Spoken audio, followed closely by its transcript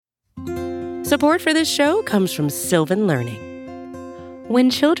Support for this show comes from Sylvan Learning. When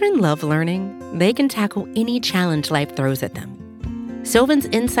children love learning, they can tackle any challenge life throws at them. Sylvan's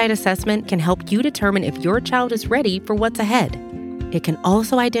Insight Assessment can help you determine if your child is ready for what's ahead. It can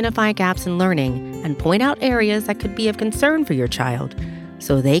also identify gaps in learning and point out areas that could be of concern for your child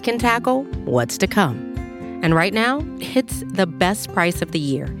so they can tackle what's to come. And right now, it's the best price of the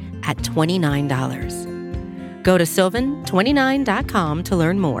year at $29. Go to sylvan29.com to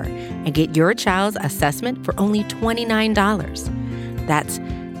learn more and get your child's assessment for only $29. That's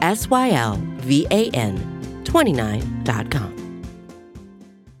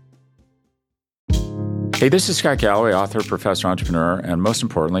SYLVAN29.com. Hey, this is Scott Galloway, author, professor, entrepreneur, and most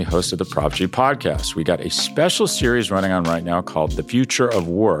importantly, host of the Prop G podcast. We got a special series running on right now called The Future of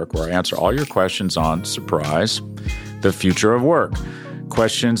Work, where I answer all your questions on, surprise, the future of work.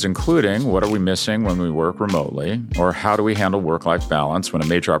 Questions including, what are we missing when we work remotely? Or how do we handle work-life balance when a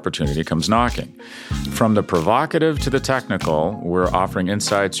major opportunity comes knocking? From the provocative to the technical, we're offering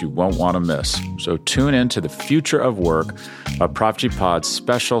insights you won't want to miss. So tune in to The Future of Work, a Prop G Pod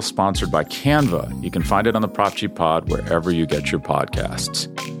special sponsored by Canva. You can find it on the Prop G Pod wherever you get your podcasts.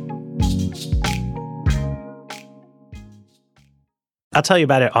 I'll tell you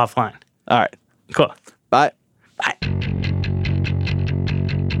about it offline. All right. Cool. Bye. Bye.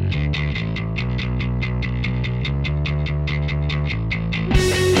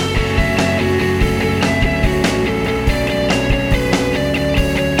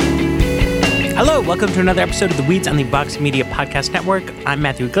 Hello, welcome to another episode of The Weeds on the Vox Media Podcast Network. I'm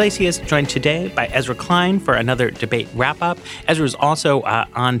Matthew Iglesias, joined today by Ezra Klein for another debate wrap-up. Ezra is also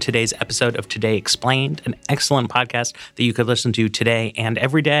on today's episode of Today Explained, an excellent podcast that you could listen to today and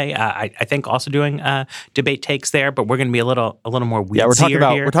every day. I think also doing debate takes there, but we're going to be a little more weedsier here.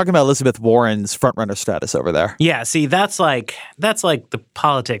 We're talking about Elizabeth Warren's frontrunner status over there. Yeah, see, that's like the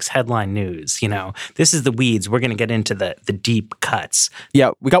politics headline news. You know, this is the weeds. We're going to get into the deep cuts. Yeah,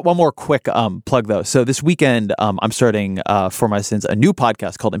 we got one more quick plug, though. So this weekend, I'm starting, for my sins, a new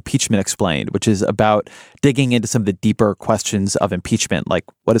podcast called Impeachment Explained, which is about digging into some of the deeper questions of impeachment, like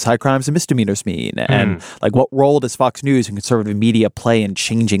what does high crimes and misdemeanors mean? And like what role does Fox News and conservative media play in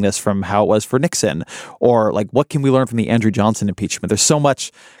changing this from how it was for Nixon? Or like what can we learn from the Andrew Johnson impeachment? There's so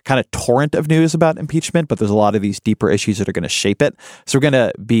much kind of torrent of news about impeachment, but there's a lot of these deeper issues that are going to shape it. So we're going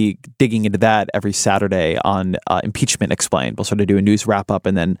to be digging into that every Saturday on Impeachment Explained. We'll sort of do a news wrap up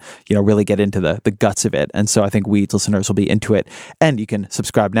and then, really get into the guts of it. And so I think Weeds listeners will be into it. And you can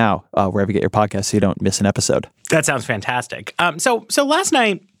subscribe now wherever you get your podcast so you don't miss an episode. That sounds fantastic. So last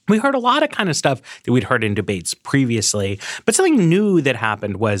night, we heard a lot of kind of stuff that we'd heard in debates previously, but something new that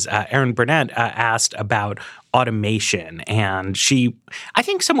happened was Erin Burnett asked about automation, and she, I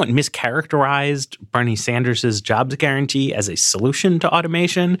think, somewhat mischaracterized Bernie Sanders' jobs guarantee as a solution to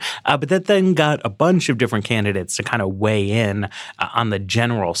automation, but that then got a bunch of different candidates to kind of weigh in on the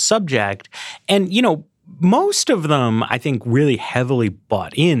general subject. And, most of them, I think, really heavily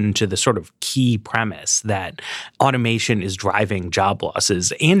bought into the sort of key premise that automation is driving job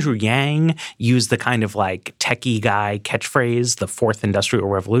losses. Andrew Yang used the kind of like techie guy catchphrase, the fourth industrial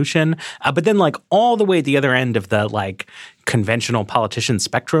revolution. But then like all the way at the other end of the like conventional politician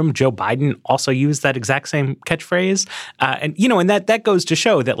spectrum, Joe Biden also used that exact same catchphrase. And that goes to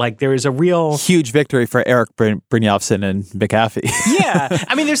show that like there is a real huge victory for Eric Brynjolfsson and McAfee. Yeah.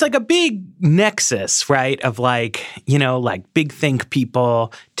 I mean, there's like a big nexus, right, of like big think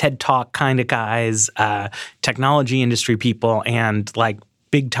people, TED Talk kind of guys, technology industry people, and like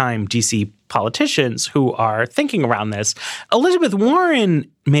big time DC politicians who are thinking around this. Elizabeth Warren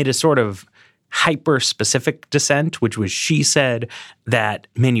made a sort of hyper-specific dissent, which was she said that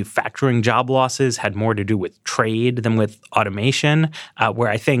manufacturing job losses had more to do with trade than with automation, where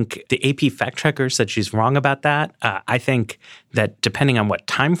I think the AP fact-checker said she's wrong about that. I think that depending on what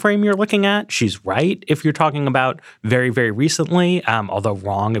time frame you're looking at, she's right if you're talking about very, very recently, although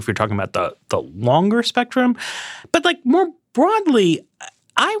wrong if you're talking about the longer spectrum. But like more broadly,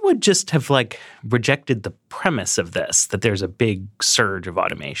 I would just have like rejected the premise of this, that there's a big surge of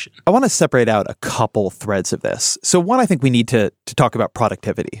automation. I want to separate out a couple threads of this. So one, I think we need to talk about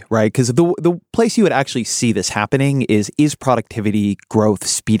productivity, right? Because the place you would actually see this happening is productivity growth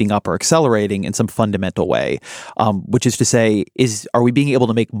speeding up or accelerating in some fundamental way, which is to say, are we being able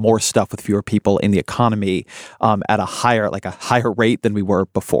to make more stuff with fewer people in the economy at a higher rate than we were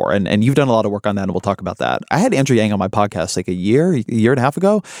before? And you've done a lot of work on that, and we'll talk about that. I had Andrew Yang on my podcast like a year and a half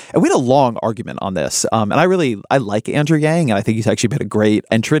ago, and we had a long argument on this. And I like Andrew Yang, and I think he's actually been a great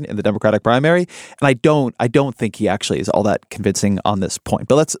entrant in the Democratic primary. And I don't think he actually is all that convincing on this point.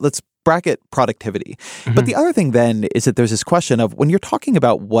 But let's bracket productivity. But the other thing then is that there's this question of when you're talking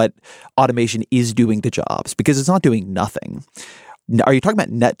about what automation is doing to jobs, because it's not doing nothing. Are you talking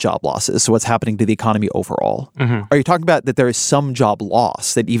about net job losses, so what's happening to the economy overall? Are you talking about that there is some job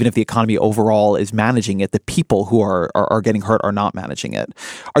loss, that even if the economy overall is managing it, the people who are getting hurt are not managing it?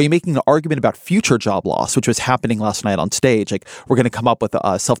 Are you making an argument about future job loss, which was happening last night on stage? Like, we're going to come up with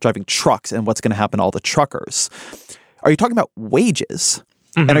self-driving trucks and what's going to happen to all the truckers. Are you talking about wages?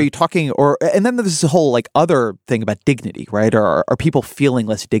 And are you talking, and then there's this whole like other thing about dignity, right? Or are people feeling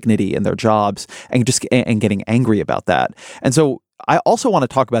less dignity in their jobs and getting angry about that? And so I also want to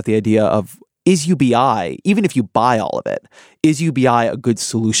talk about the idea of, is UBI, even if you buy all of it, is UBI a good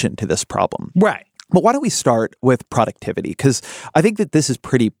solution to this problem? Right. But why don't we start with productivity? Because I think that this is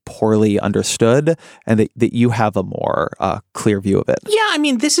pretty poorly understood and that you have a more clear view of it. Yeah, I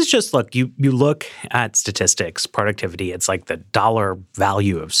mean, this is just, look, you look at statistics, productivity, it's like the dollar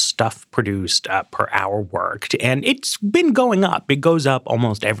value of stuff produced per hour worked. And it's been going up. It goes up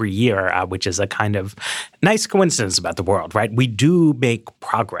almost every year, which is a kind of nice coincidence about the world, right? We do make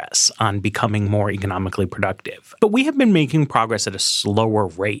progress on becoming more economically productive. But we have been making progress at a slower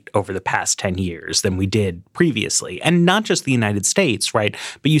rate over the past 10 years than we did previously. And not just the United States, right?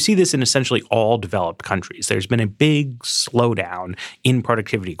 But you see this in essentially all developed countries. There's been a big slowdown in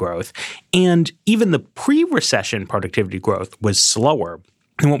productivity growth. And even the pre-recession productivity growth was slower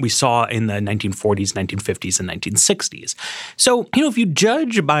than what we saw in the 1940s, 1950s, and 1960s. So, if you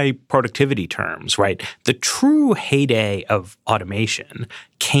judge by productivity terms, right, the true heyday of automation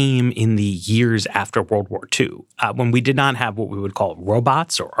came in the years after World War II, when we did not have what we would call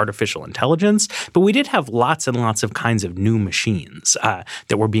robots or artificial intelligence, but we did have lots and lots of kinds of new machines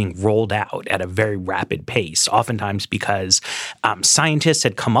that were being rolled out at a very rapid pace, oftentimes because scientists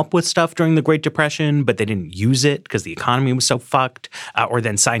had come up with stuff during the Great Depression, but they didn't use it because the economy was so fucked, or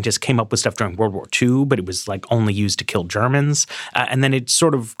then scientists came up with stuff during World War II, but it was like only used to kill Germans, and then it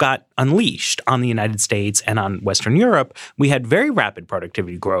sort of got unleashed on the United States and on Western Europe. We had very rapid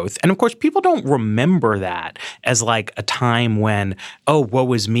productivity growth. And of course, people don't remember that as like a time when, oh,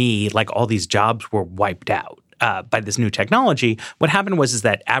 woe is me, like all these jobs were wiped out by this new technology. What happened was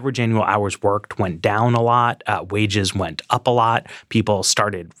that average annual hours worked went down a lot, wages went up a lot, people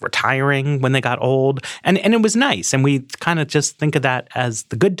started retiring when they got old, and it was nice. And we kind of just think of that as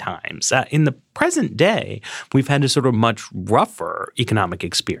the good times. In the present day, we've had a sort of much rougher economic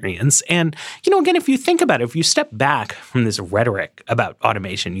experience. And, again, if you think about it, if you step back from this rhetoric about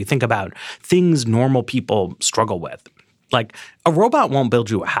automation, you think about things normal people struggle with. Like, a robot won't build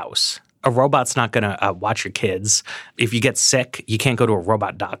you a house. A robot's not going to watch your kids. If you get sick, you can't go to a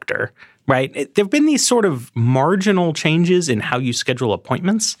robot doctor, right? There have been these sort of marginal changes in how you schedule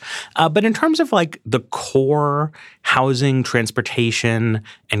appointments. But in terms of like the core housing, transportation,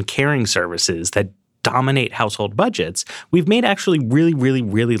 and caring services that dominate household budgets, we've made actually really, really,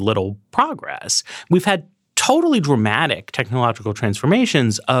 really little progress. We've had totally dramatic technological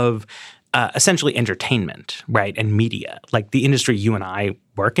transformations of essentially entertainment, right, and media, like the industry you and I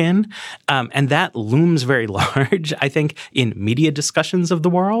work in. And that looms very large, I think, in media discussions of the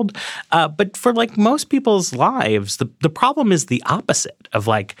world. But for like most people's lives, the problem is the opposite of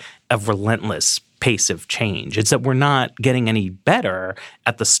like a relentless pace of change. It's that we're not getting any better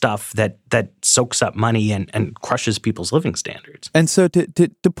at the stuff that soaks up money and crushes people's living standards. And so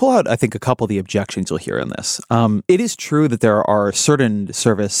to pull out, I think, a couple of the objections you'll hear in this, it is true that there are certain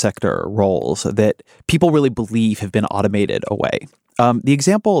service sector roles that people really believe have been automated away. The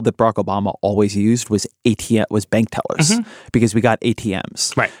example that Barack Obama always used was bank tellers, because we got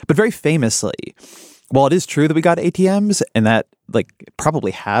ATMs. Right. But very famously, while it is true that we got ATMs and that like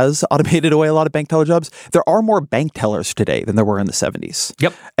probably has automated away a lot of bank teller jobs, there are more bank tellers today than there were in the 70s.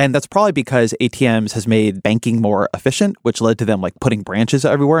 Yep. And that's probably because ATMs has made banking more efficient, which led to them like putting branches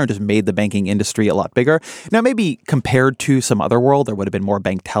everywhere and just made the banking industry a lot bigger. Now, maybe compared to some other world, there would have been more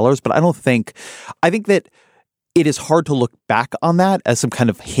bank tellers, but I think that it is hard to look back on that as some kind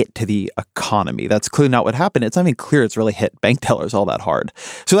of hit to the economy. That's clearly not what happened. It's not even clear it's really hit bank tellers all that hard.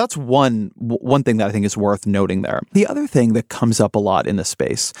 So that's one thing that I think is worth noting there. The other thing that comes up a lot in this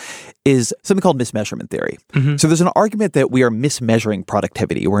space is something called mismeasurement theory. So there's an argument that we are mismeasuring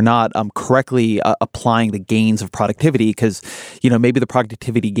productivity. We're not correctly applying the gains of productivity because, maybe the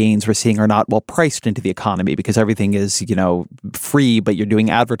productivity gains we're seeing are not well priced into the economy because everything is, free, but you're doing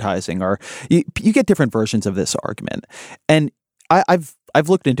advertising, or you get different versions of this argument. And I've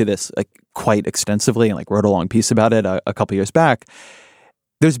looked into this like quite extensively and like wrote a long piece about it a couple years back.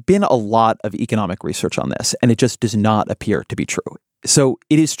 There's been a lot of economic research on this, and it just does not appear to be true. So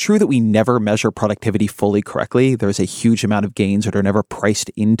it is true that we never measure productivity fully correctly. There's a huge amount of gains that are never priced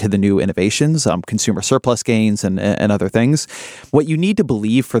into the new innovations, consumer surplus gains and other things. What you need to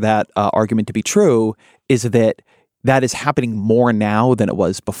believe for that argument to be true is that is happening more now than it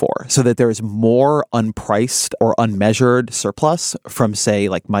was before. So that there is more unpriced or unmeasured surplus from, say,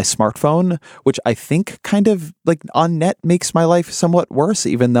 like my smartphone, which I think kind of like on net makes my life somewhat worse,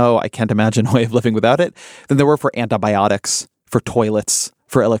 even though I can't imagine a way of living without it, than there were for antibiotics, for toilets,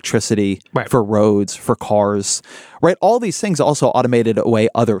 for electricity, right, for roads, for cars, right? All these things also automated away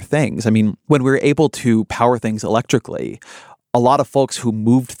other things. I mean, when we were able to power things electrically, a lot of folks who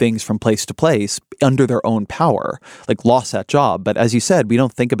moved things from place to place under their own power, like lost that job. But as you said, we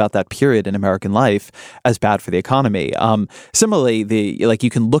don't think about that period in American life as bad for the economy. Similarly, you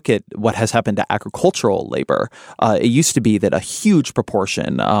can look at what has happened to agricultural labor. It used to be that a huge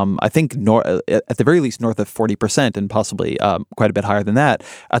proportion, I think at the very least north of 40% and possibly quite a bit higher than that,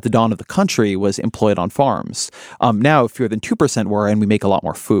 at the dawn of the country was employed on farms. Now, fewer than 2% were, and we make a lot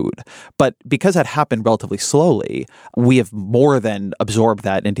more food. But because that happened relatively slowly, we have more than absorbed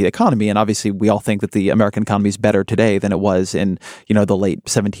that into the economy. And obviously, we all think that the American economy is better today than it was in, the late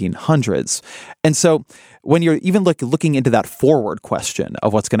 1700s. And so when you're even looking into that forward question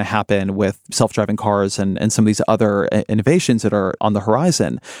of what's going to happen with self-driving cars and some of these other innovations that are on the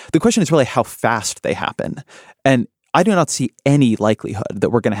horizon, the question is really how fast they happen. And I do not see any likelihood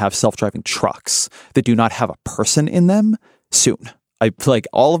that we're going to have self-driving trucks that do not have a person in them soon. I feel like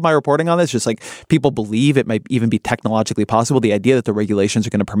all of my reporting on this, just like people believe it might even be technologically possible. The idea that the regulations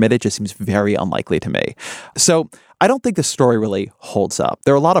are going to permit it just seems very unlikely to me. So I don't think the story really holds up.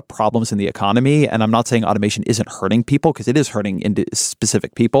 There are a lot of problems in the economy, and I'm not saying automation isn't hurting people, because it is hurting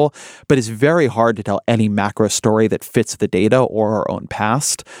specific people, but it's very hard to tell any macro story that fits the data or our own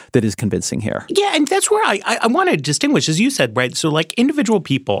past that is convincing here. Yeah, and that's where I want to distinguish, as you said, right? So like individual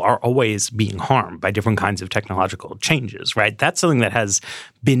people are always being harmed by different kinds of technological changes, right? That's something that has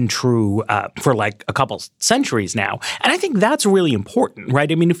been true for like a couple centuries now. And I think that's really important,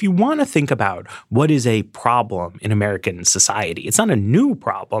 right? I mean, if you want to think about what is a problem in American society, it's not a new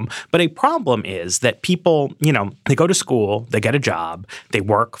problem, but a problem is that people, they go to school, they get a job, they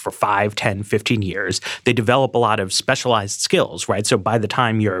work for 5, 10, 15 years, they develop a lot of specialized skills, right? So by the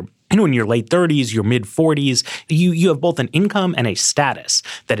time you're in your late 30s, your mid 40s, you have both an income and a status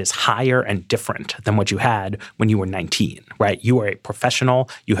that is higher and different than what you had when you were 19, right? You are a professional,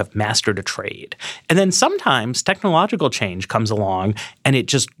 you have mastered a trade. And then sometimes technological change comes along and it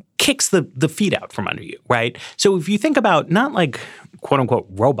just kicks the feet out from under you, right? So if you think about not like quote unquote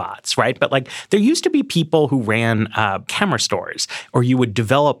robots, right? But like there used to be people who ran camera stores, or you would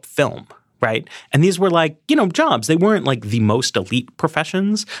develop film, right? And these were like, jobs. They weren't like the most elite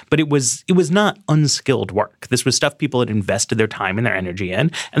professions, but it was not unskilled work. This was stuff people had invested their time and their energy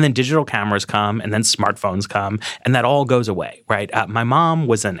in. And then digital cameras come, and then smartphones come, and that all goes away, right? My mom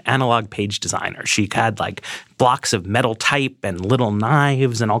was an analog page designer. She had like blocks of metal type and little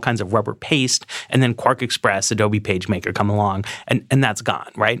knives and all kinds of rubber paste, and then Quark Express, Adobe PageMaker come along, and that's gone,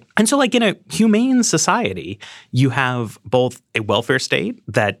 right? And so like in a humane society, you have both a welfare state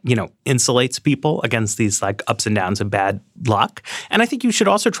that, insulates people against these like ups and downs of bad luck. And I think you should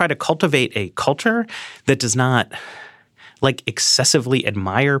also try to cultivate a culture that does not like excessively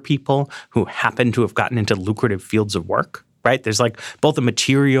admire people who happen to have gotten into lucrative fields of work. Right? There's like both a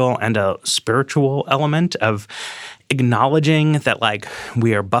material and a spiritual element of acknowledging that like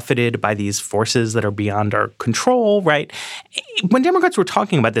we are buffeted by these forces that are beyond our control, right? When Democrats were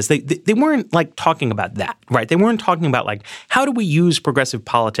talking about this, they weren't like talking about that, right? They weren't talking about like how do we use progressive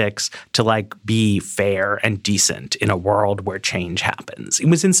politics to like be fair and decent in a world where change happens. It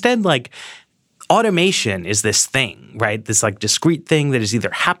was instead like automation is this thing, right? This like discrete thing that is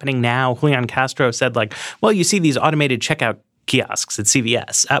either happening now. Julian Castro said like, well, you see these automated checkout kiosks at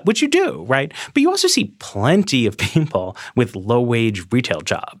CVS, which you do, right? But you also see plenty of people with low-wage retail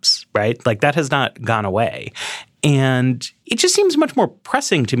jobs, right? Like that has not gone away. And it just seems much more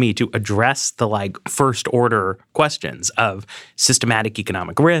pressing to me to address the like first order questions of systematic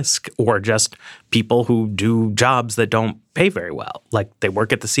economic risk or just people who do jobs that don't pay very well. Like they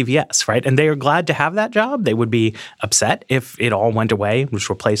work at the CVS, right? And they are glad to have that job. They would be upset if it all went away, was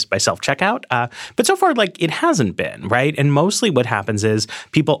replaced by self-checkout. But so far, like it hasn't been, right? And mostly what happens is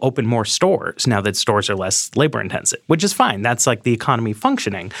people open more stores now that stores are less labor intensive, which is fine. That's like the economy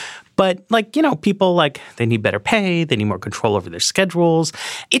functioning. But like, people like they need better pay, they need more control over their schedules.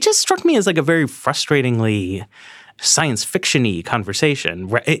 It just struck me as like a very frustratingly science fiction-y conversation,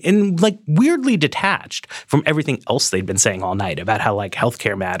 right? And like weirdly detached from everything else they'd been saying all night about how like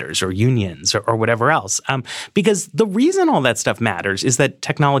healthcare matters or unions or whatever else. Because the reason all that stuff matters is that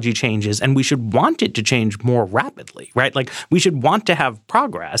technology changes and we should want it to change more rapidly, right? Like we should want to have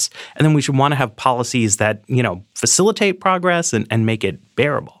progress and then we should want to have policies that, facilitate progress and make it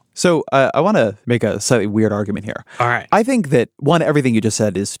bearable. So I want to make a slightly weird argument here. All right. I think that, one, everything you just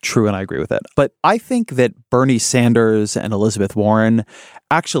said is true, and I agree with it. But I think that Bernie Sanders and Elizabeth Warren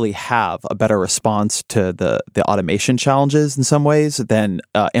actually have a better response to the automation challenges in some ways than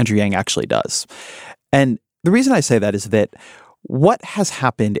Andrew Yang actually does. And the reason I say that is that what has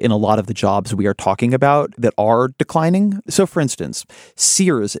happened in a lot of the jobs we are talking about that are declining? So, for instance,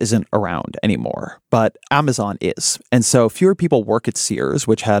 Sears isn't around anymore, but Amazon is. And so fewer people work at Sears,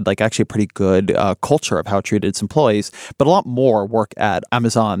 which had actually a pretty good culture of how it treated its employees, but a lot more work at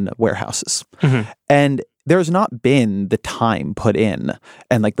Amazon warehouses. Mm-hmm. And there's not been the time put in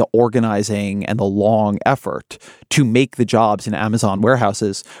and the organizing and the long effort to make the jobs in Amazon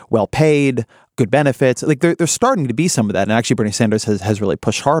warehouses well paid, good benefits. There's starting to be some of that. And actually, Bernie Sanders has really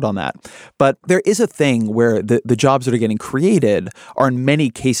pushed hard on that. But there is a thing where the jobs that are getting created are in many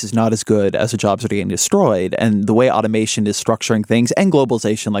cases not as good as the jobs that are getting destroyed. And the way automation is structuring things and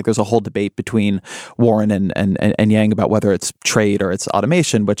globalization, there's a whole debate between Warren and Yang about whether it's trade or it's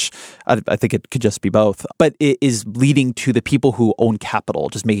automation, which I think it could just be both. But it is leading to the people who own capital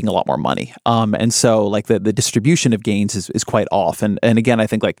just making a lot more money. And so the distribution of gains is quite off. And again, I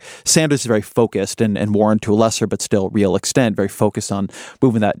think Sanders is very focused and Warren to a lesser but still real extent, very focused on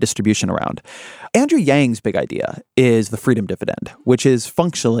moving that distribution around. Andrew Yang's big idea is the freedom dividend, which is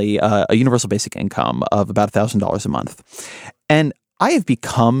functionally a universal basic income of about $1,000 a month. And I have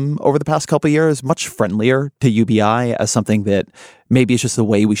become, over the past couple of years, much friendlier to UBI as something that maybe is just the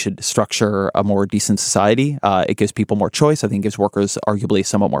way we should structure a more decent society. It gives people more choice. I think it gives workers arguably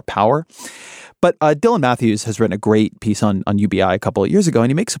somewhat more power. But Dylan Matthews has written a great piece on UBI a couple of years ago,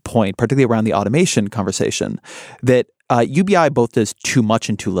 and he makes a point, particularly around the automation conversation, that UBI both does too much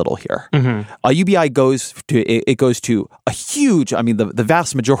and too little here. Mm-hmm. UBI goes to a huge, the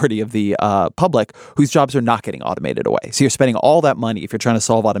vast majority of the public whose jobs are not getting automated away. So you're spending all that money, if you're trying to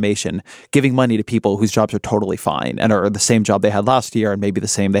solve automation, giving money to people whose jobs are totally fine and are the same job they had last year and maybe the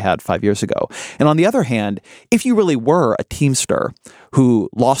same they had 5 years ago. And on the other hand, if you really were a Teamster who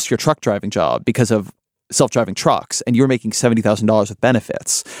lost your truck driving job because of self-driving trucks and you're making $70,000 with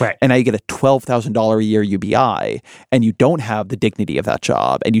benefits, right, and now you get a $12,000 a year UBI and you don't have the dignity of that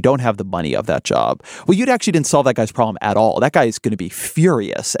job and you don't have the money of that job, well, you actually didn't solve that guy's problem at all. That guy is going to be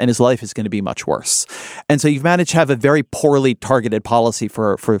furious and his life is going to be much worse. And so you've managed to have a very poorly targeted policy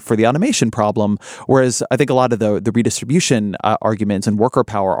for the automation problem, whereas I think a lot of the redistribution arguments and worker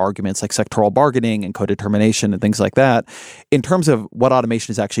power arguments like sectoral bargaining and co-determination and things like that, in terms of what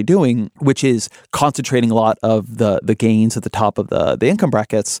automation is actually doing, which is concentrating a lot of the gains at the top of the income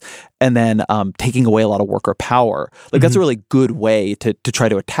brackets and then taking away a lot of worker power. That's a really good way to try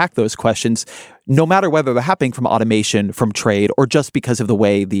to attack those questions, no matter whether they're happening from automation, from trade, or just because of the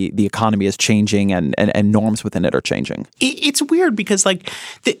way the economy is changing and norms within it are changing. It's weird because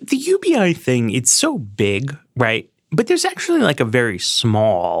the UBI thing, it's so big, right? But there's actually a very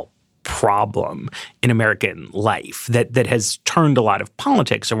small problem in American life that has turned a lot of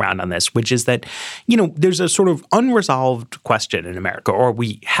politics around on this, which is that, there's a sort of unresolved question in America, or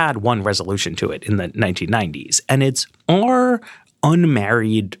we had one resolution to it in the 1990s, and it's, are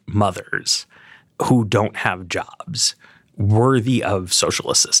unmarried mothers who don't have jobs worthy of social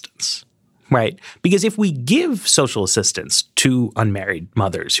assistance? Right? Because if we give social assistance to unmarried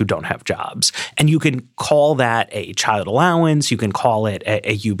mothers who don't have jobs, and you can call that a child allowance, you can call it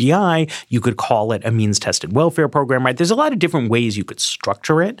a UBI, you could call it a means-tested welfare program, right? There's a lot of different ways you could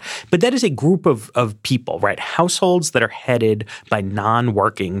structure it, but that is a group of people, right? Households that are headed by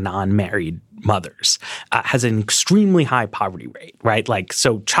non-working, non-married mothers has an extremely high poverty rate, right?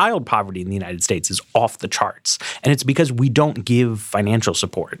 So child poverty in the United States is off the charts. And it's because we don't give financial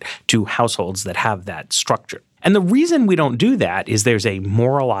support to households that have that structure. And the reason we don't do that is there's a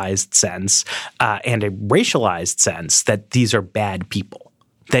moralized sense and a racialized sense that these are bad people.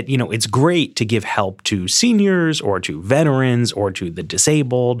 That, it's great to give help to seniors or to veterans or to the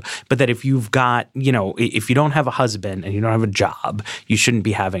disabled, but that if you've got, if you don't have a husband and you don't have a job, you shouldn't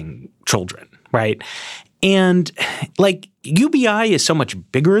be having children, right? And UBI is so much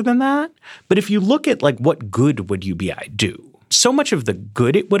bigger than that. But if you look at what good would UBI do? So much of the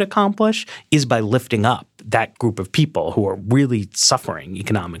good it would accomplish is by lifting up that group of people who are really suffering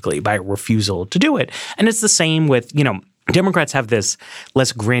economically by a refusal to do it. And it's the same with, Democrats have this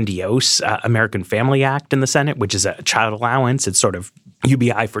less grandiose American Family Act in the Senate, which is a child allowance. It's sort of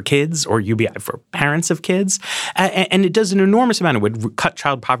UBI for kids or UBI for parents of kids. And it does an enormous amount. It would cut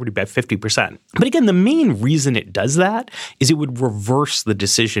child poverty by 50%. But again, the main reason it does that is it would reverse the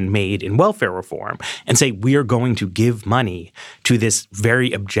decision made in welfare reform and say we are going to give money to this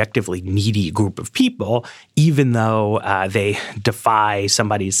very objectively needy group of people, even though they defy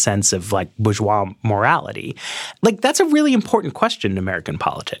somebody's sense of like bourgeois morality. Like that's a really important question in American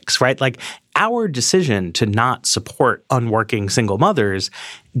politics, right? Like our decision to not support unworking single mothers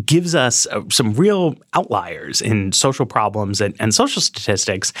gives us some real outliers in social problems and social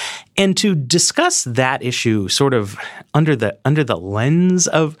statistics. And to discuss that issue sort of under the lens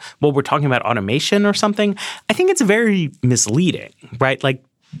of, well, we're talking about automation or something, I think it's very misleading, right? Like,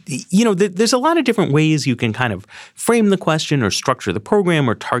 you know, there's a lot of different ways you can kind of frame the question or structure the program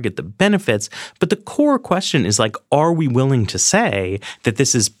or target the benefits. But the core question is like, are we willing to say that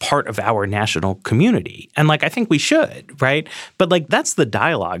this is part of our national community? And like, I think we should, right? But like, that's the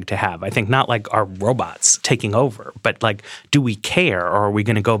dialogue to have. I think not like our robots taking over, but like, do we care or are we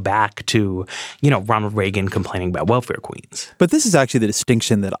going to go back to, you know, Ronald Reagan complaining about welfare queens? But this is actually the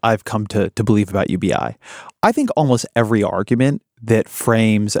distinction that I've come to believe about UBI. I think almost every argument that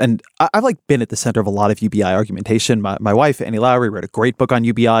frames, and I've like been at the center of a lot of UBI argumentation. My wife, Annie Lowry, wrote a great book on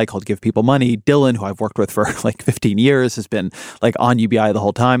UBI called Give People Money. Dylan, who I've worked with for like 15 years, has been like on UBI the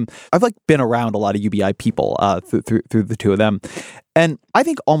whole time. I've like been around a lot of UBI people through the two of them. And I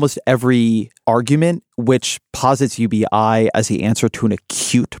think almost every argument which posits UBI as the answer to an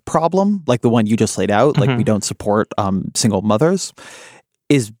acute problem, like the one you just laid out, like we don't support single mothers,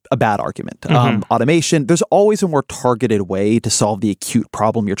 is a bad argument. Automation, there's always a more targeted way to solve the acute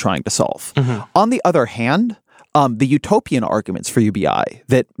problem you're trying to solve. On the other hand, the utopian arguments for UBI,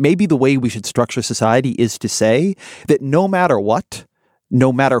 that maybe the way we should structure society is to say that no matter what,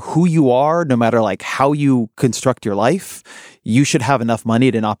 no matter who you are, no matter like how you construct your life, you should have enough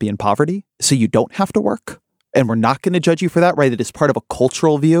money to not be in poverty so you don't have to work. And we're not going to judge you for that, right? It is part of a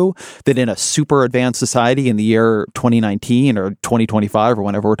cultural view that in a super advanced society in the year 2019 or 2025 or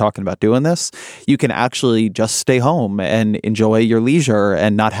whenever we're talking about doing this, you can actually just stay home and enjoy your leisure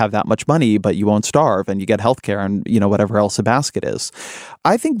and not have that much money, but you won't starve and you get healthcare and, you know, whatever else a basket is.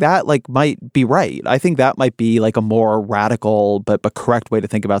 I think that like might be right. I think that might be like a more radical but correct way to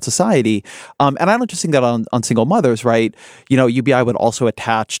think about society. And I don't just think that on single mothers, right? You know, UBI would also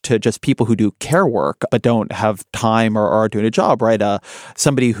attach to just people who do care work but don't have time or are doing a job, right?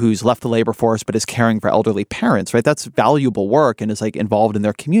 Somebody who's left the labor force but is caring for elderly parents, right? That's valuable work and is like involved in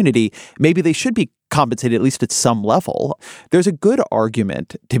their community. Maybe they should be compensated at least at some level. There's a good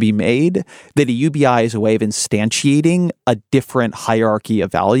argument to be made that a UBI is a way of instantiating a different hierarchy of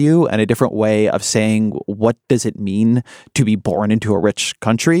value and a different way of saying what does it mean to be born into a rich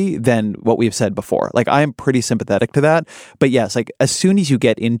country than what we've said before. Like I am pretty sympathetic to that. But yes, like as soon as you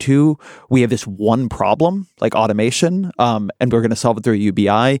get into we have this one problem like automation and we're going to solve it through a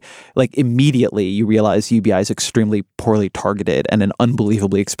UBI, like immediately you realize UBI is extremely poorly targeted and an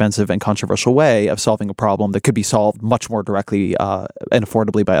unbelievably expensive and controversial way of solving a problem that could be solved much more directly and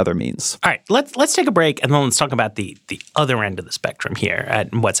affordably by other means. All right, let's take a break and then let's talk about the other end of the spectrum here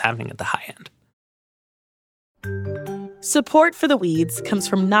and what's happening at the high end. Support for The Weeds comes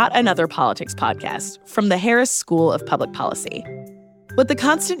from Not Another Politics podcast from the Harris School of Public Policy. With the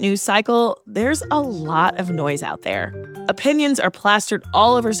constant news cycle, there's a lot of noise out there. Opinions are plastered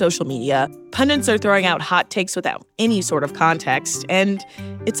all over social media, pundits are throwing out hot takes without any sort of context, and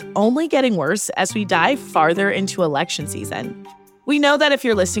it's only getting worse as we dive farther into election season. We know that if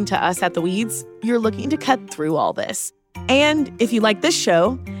you're listening to us at The Weeds, you're looking to cut through all this. And if you like this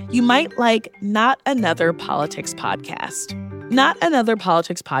show, you might like Not Another Politics podcast. Not Another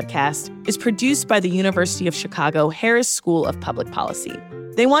Politics podcast is produced by the University of Chicago Harris School of Public Policy.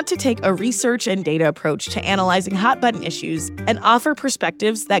 They want to take a research and data approach to analyzing hot-button issues and offer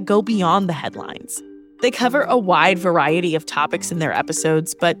perspectives that go beyond the headlines. They cover a wide variety of topics in their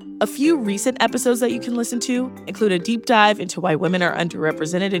episodes, but a few recent episodes that you can listen to include a deep dive into why women are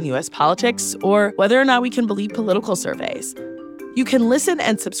underrepresented in U.S. politics or whether or not we can believe political surveys. You can listen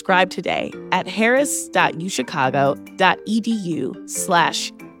and subscribe today at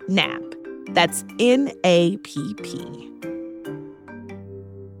harris.uchicago.edu/NAP. That's NAPP.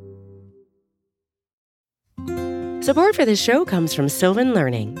 Support for this show comes from Sylvan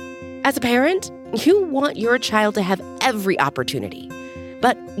Learning. As a parent, you want your child to have every opportunity,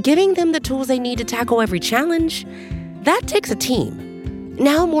 but giving them the tools they need to tackle every challenge, that takes a team.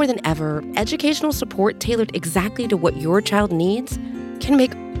 Now more than ever, educational support tailored exactly to what your child needs can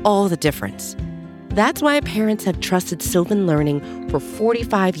make all the difference. That's why parents have trusted Sylvan Learning for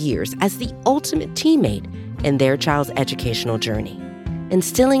 45 years as the ultimate teammate in their child's educational journey,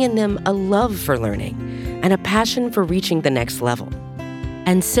 instilling in them a love for learning and a passion for reaching the next level.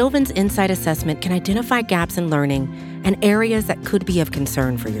 And Sylvan's Insight Assessment can identify gaps in learning and areas that could be of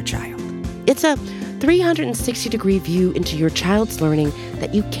concern for your child. It's a 360-degree view into your child's learning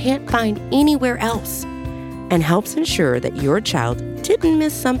that you can't find anywhere else, and helps ensure that your child didn't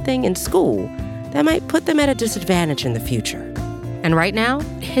miss something in school that might put them at a disadvantage in the future. And right now,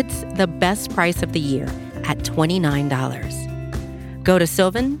 it's the best price of the year at $29. Go to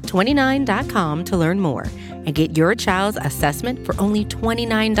sylvan29.com to learn more and get your child's assessment for only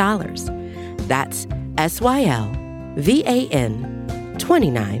 $29. That's SYLVAN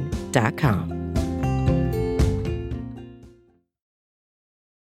 29.com.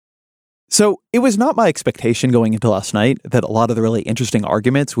 So it was not my expectation going into last night that a lot of the really interesting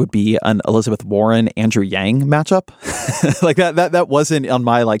arguments would be an Elizabeth Warren, Andrew Yang matchup. Like that wasn't on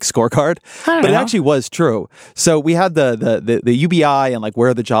my scorecard, but it actually was true. So we had the UBI and where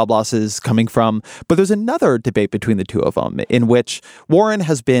are the job losses coming from, but there's another debate between the two of them in which Warren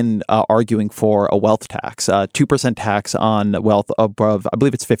has been arguing for a wealth tax, 2% tax on wealth above, I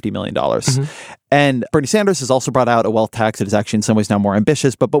believe it's $50 million. Mm-hmm. And Bernie Sanders has also brought out a wealth tax that is actually in some ways now more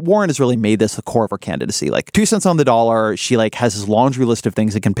ambitious, but Warren has really made this the core of her candidacy. 2 cents on the dollar, she has this laundry list of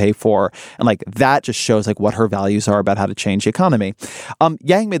things it can pay for, and that just shows what her values are about how to change the economy.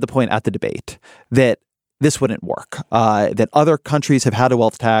 Yang made the point at the debate that this wouldn't work, that other countries have had a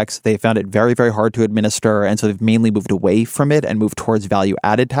wealth tax. They found it very, very hard to administer, and so they've mainly moved away from it and moved towards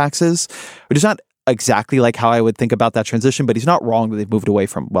value-added taxes, which is not exactly how I would think about that transition, but he's not wrong that they've moved away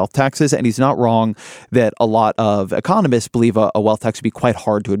from wealth taxes, and he's not wrong that a lot of economists believe a wealth tax would be quite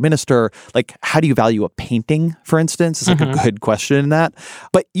hard to administer. How do you value a painting, for instance? It's a good question in that.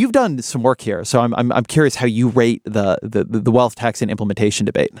 But you've done some work here, so I'm curious how you rate the wealth tax and implementation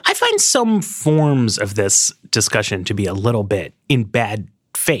debate. I find some forms of this discussion to be a little bit in bad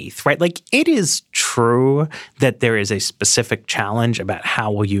faith, right? It is true that there is a specific challenge about how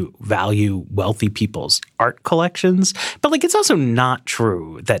will you value wealthy people's art collections, but it's also not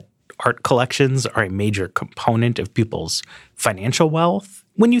true that art collections are a major component of people's financial wealth.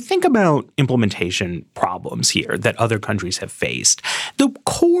 When you think about implementation problems here that other countries have faced, the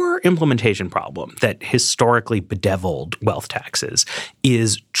core implementation problem that historically bedeviled wealth taxes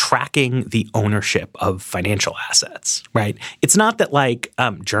is tracking the ownership of financial assets, right? It's not that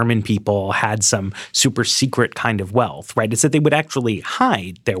German people had some super secret kind of wealth, right? It's that they would actually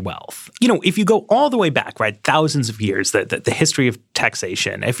hide their wealth. If you go all the way back, right, thousands of years, the history of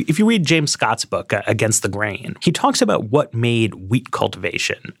taxation, if you read James Scott's book, Against the Grain, he talks about what made wheat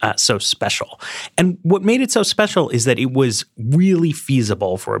cultivation so special. And what made it so special is that it was really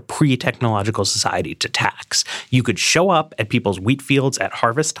feasible for a pre-technological society to tax. You could show up at people's wheat fields at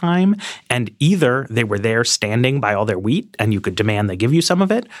harvest time, and either they were there standing by all their wheat and you could demand they give you some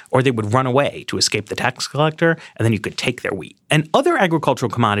of it, or they would run away to escape the tax collector, and then you could take their wheat. And other agricultural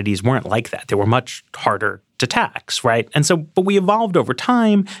commodities weren't like that. They were much harder to tax, right? And so, but we evolved over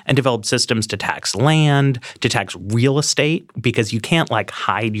time and developed systems to tax land, to tax real estate, because you can't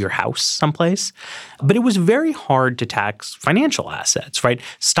hide your house someplace. But it was very hard to tax financial assets, right?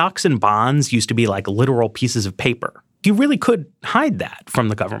 Stocks and bonds used to be literal pieces of paper. You really could hide that from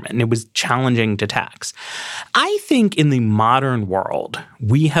the government, and it was challenging to tax. I think in the modern world,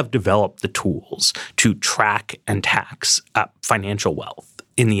 we have developed the tools to track and tax financial wealth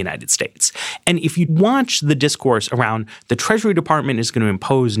in the United States. And if you watch the discourse around the Treasury Department is going to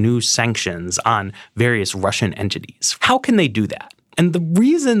impose new sanctions on various Russian entities, how can they do that? And the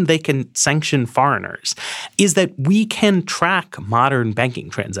reason they can sanction foreigners is that we can track modern banking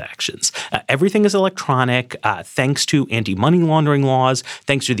transactions. Everything is electronic thanks to anti-money laundering laws,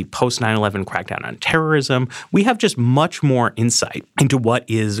 thanks to the post-9/11 crackdown on terrorism. We have just much more insight into what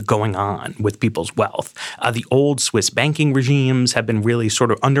is going on with people's wealth. The old Swiss banking regimes have been really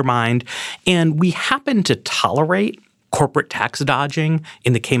sort of undermined, and we happen to tolerate corporate tax dodging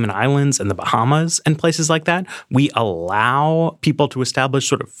in the Cayman Islands and the Bahamas and places like that. We allow people to establish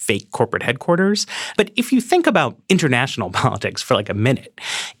sort of fake corporate headquarters. But if you think about international politics for a minute,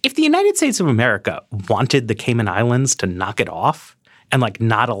 if the United States of America wanted the Cayman Islands to knock it off and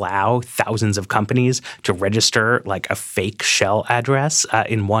not allow thousands of companies to register a fake shell address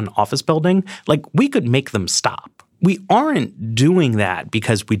in one office building, we could make them stop. We aren't doing that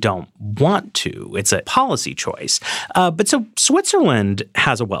because we don't want to. It's a policy choice. But so Switzerland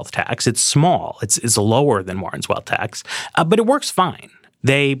has a wealth tax. It's small. It's lower than Warren's wealth tax, but it works fine.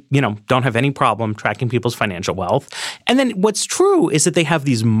 They, don't have any problem tracking people's financial wealth. And then what's true is that they have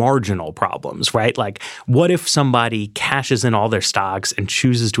these marginal problems, right? Like, what if somebody cashes in all their stocks and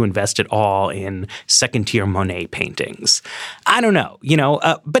chooses to invest it all in second-tier Monet paintings? I don't know,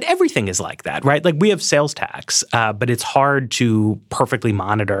 but everything is like that, right? Like, we have sales tax, but it's hard to perfectly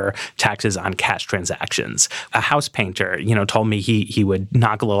monitor taxes on cash transactions. A house painter, told me he would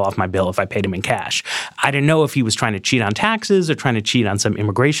knock a little off my bill if I paid him in cash. I didn't know if he was trying to cheat on taxes or trying to cheat on some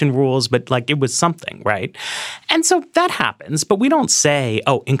immigration rules, but it was something, right? And so that happens, but we don't say,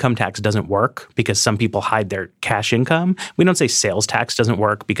 oh, income tax doesn't work because some people hide their cash income. We don't say sales tax doesn't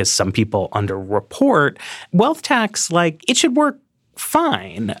work because some people underreport. Wealth tax, it should work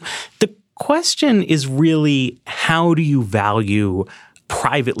fine. The question is really, how do you value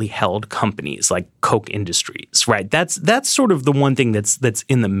privately held companies like Koch Industries, right? That's sort of the one thing that's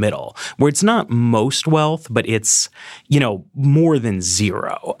in the middle, where it's not most wealth, but it's, more than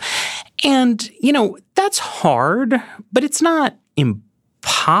zero. And, that's hard, but it's not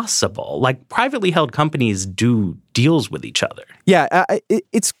impossible. Like, privately held companies do deals with each other. Yeah,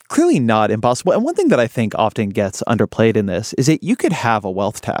 it's clearly not impossible. And one thing that I think often gets underplayed in this is that you could have a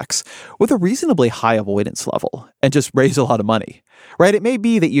wealth tax with a reasonably high avoidance level and just raise a lot of money, right? It may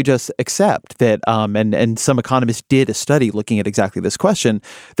be that you just accept that, and some economists did a study looking at exactly this question,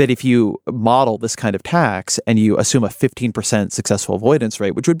 that if you model this kind of tax and you assume a 15% successful avoidance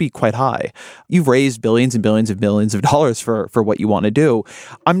rate, which would be quite high, you've raised billions and billions of millions of dollars for what you want to do.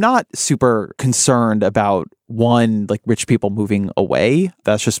 I'm not super concerned about rich people moving away.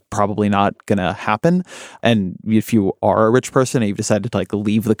 That's just probably not going to happen. And if you are a rich person and you've decided to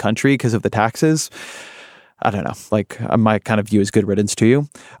leave the country because of the taxes, I don't know, my kind of view is good riddance to you.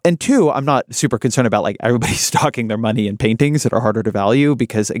 And two, I'm not super concerned about everybody stocking their money in paintings that are harder to value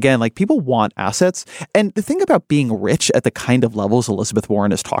because, again, people want assets. And the thing about being rich at the kind of levels Elizabeth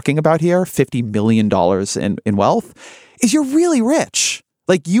Warren is talking about here, $50 million in wealth, is you're really rich.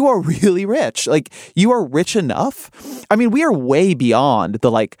 You are really rich. You are rich enough. I mean, we are way beyond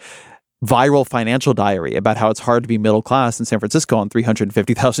the viral financial diary about how it's hard to be middle class in San Francisco on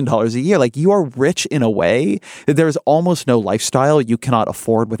 $350,000 a year. You are rich in a way that there is almost no lifestyle you cannot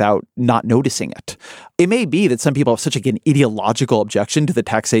afford without not noticing it. It may be that some people have such an ideological objection to the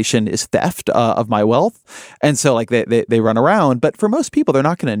taxation is theft of my wealth. And so they run around. But for most people, they're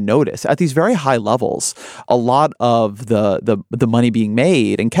not going to notice. At these very high levels, a lot of the money being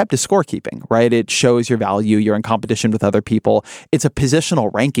made and kept is scorekeeping, right? It shows your value. You're in competition with other people. It's a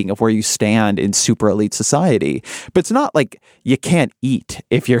positional ranking of where you stand in super elite society. But it's not you can't eat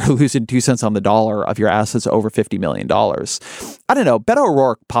if you're losing 2 cents on the dollar of your assets over $50 million. I don't know. Beto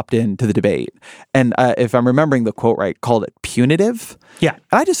O'Rourke popped into the debate. And if I'm remembering the quote right, called it punitive. Yeah.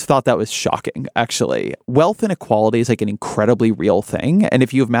 And I just thought that was shocking, actually. Wealth inequality is an incredibly real thing. And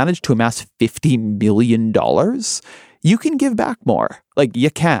if you've managed to amass $50 million, you can give back more.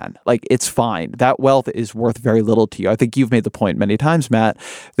 You can. It's fine. That wealth is worth very little to you. I think you've made the point many times, Matt,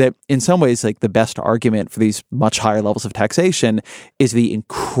 that in some ways, the best argument for these much higher levels of taxation is the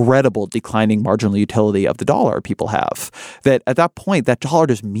incredible declining marginal utility of the dollar people have. That at that point, that dollar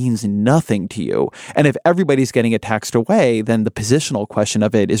just means nothing to you. And if everybody's getting it taxed away, then the positional question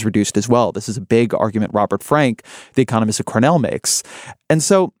of it is reduced as well. This is a big argument Robert Frank, the economist at Cornell, makes. And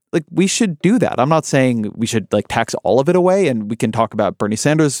so we should do that. I'm not saying we should tax all of it away, and we can talk about Bernie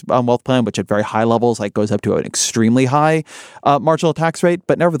Sanders' wealth plan, which at very high levels goes up to an extremely high marginal tax rate.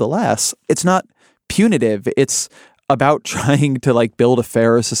 But nevertheless, it's not punitive. It's about trying to build a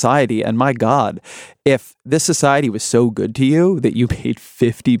fairer society. And my God, if this society was so good to you that you paid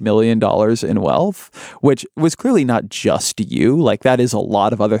 $50 million in wealth, which was clearly not just you, that is a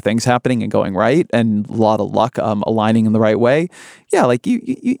lot of other things happening and going right, and a lot of luck aligning in the right way. Yeah,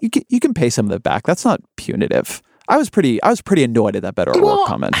 you can pay some of that back. That's not punitive. I was pretty annoyed at that Beto O'Rourke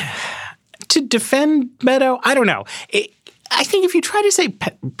comment. To defend Beto, I don't know. I think if you try to say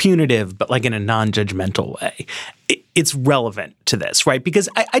punitive, but in a non-judgmental way, it's relevant to this, right? Because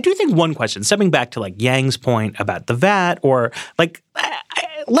I do think one question, stepping back to Yang's point about the VAT, or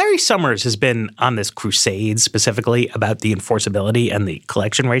Larry Summers has been on this crusade specifically about the enforceability and the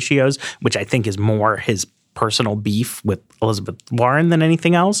collection ratios, which I think is more his personal beef with Elizabeth Warren than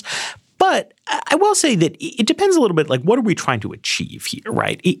anything else. But I will say that it depends a little bit, what are we trying to achieve here,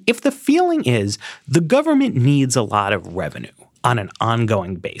 right? If the feeling is the government needs a lot of revenue on an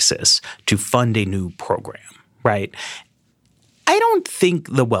ongoing basis to fund a new program, right? I don't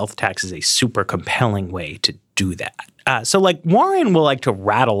think the wealth tax is a super compelling way to do that. So Warren will to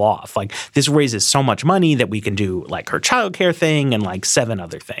rattle off, this raises so much money that we can do her childcare thing and 7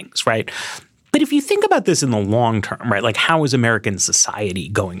 other things, right? But if you think about this in the long term, right, like how is American society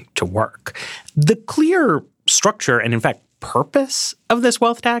going to work? The clear structure and, in fact, purpose of this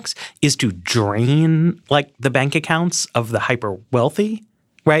wealth tax is to drain like the bank accounts of the hyper wealthy,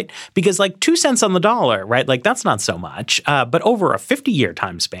 right? Because like 2 cents on the dollar, right? Like that's not so much. But over a 50-year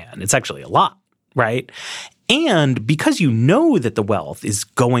time span, it's actually a lot, right? And because you know that the wealth is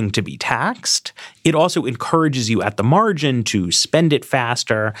going to be taxed, it also encourages you at the margin to spend it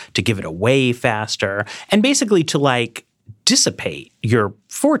faster, to give it away faster, and basically to like dissipate your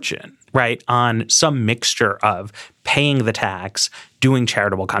fortune, right, on some mixture of paying the tax, doing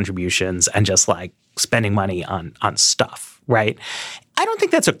charitable contributions, and just like spending money on stuff, right? I don't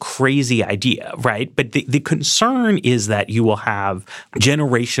think that's a crazy idea, right? But the concern is that you will have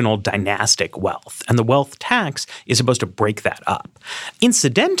generational dynastic wealth, and the wealth tax is supposed to break that up.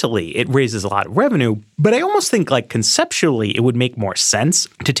 Incidentally, it raises a lot of revenue, but I almost think like conceptually it would make more sense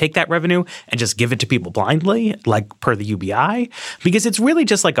to take that revenue and just give it to people blindly, like per the UBI, because it's really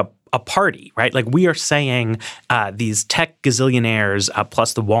just like a party, right? Like we are saying these tech gazillionaires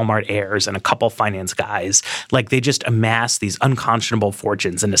plus the Walmart heirs and a couple finance guys, like they just amass these unconscionable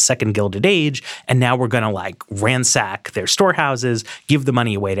fortunes in the second Gilded Age, and now we're going to like ransack their storehouses, give the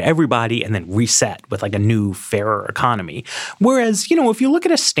money away to everybody, and then reset with like a new, fairer economy. Whereas, you know, if you look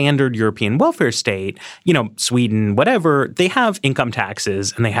at a standard European welfare state, you know, Sweden, whatever, they have income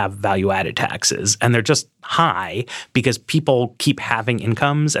taxes and they have value-added taxes, and they're just high because people keep having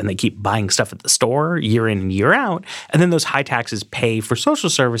incomes and they keep buying stuff at the store year in and year out. And then those high taxes pay for social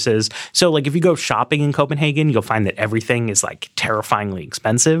services. So like if you go shopping in Copenhagen, you'll find that everything is like terrifyingly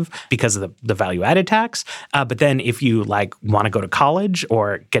expensive because of the value-added tax. But then if you like want to go to college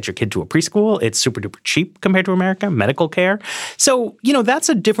or get your kid to a preschool, it's super duper cheap compared to America, medical care. So, you know, that's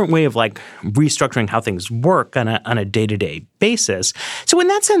a different way of like restructuring how things work on a day-to-day basis. So in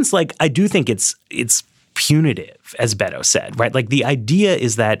that sense, like I do think it's punitive, as Beto said, right? Like the idea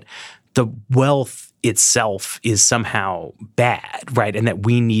is that the wealth itself is somehow bad, right? And that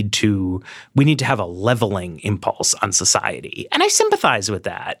we need to have a leveling impulse on society. And I sympathize with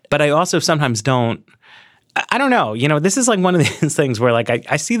that, but I also sometimes don't. I don't know. You know, this is like one of these things where like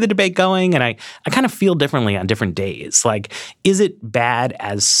I see the debate going and I kind of feel differently on different days. Like, is it bad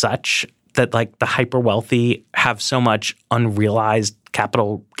as such that like the hyper wealthy have so much unrealized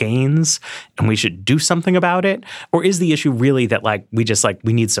capital gains and we should do something about it? Or is the issue really that like we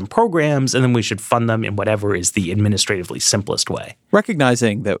need some programs and then we should fund them in whatever is the administratively simplest way?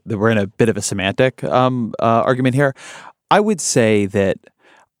 Recognizing that we're in a bit of a semantic argument here, I would say that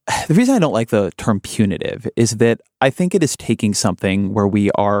the reason I don't like the term punitive is that I think it is taking something where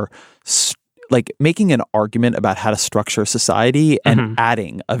we are like making an argument about how to structure society and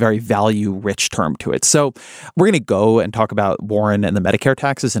adding a very value-rich term to it. So we're going to go and talk about Warren and the Medicare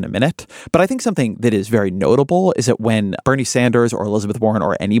taxes in a minute. But I think something that is very notable is that when Bernie Sanders or Elizabeth Warren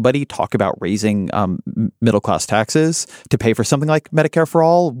or anybody talk about raising middle-class taxes to pay for something like Medicare for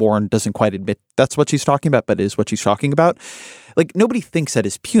All, Warren doesn't quite admit that's what she's talking about, but is what she's talking about. Like nobody thinks that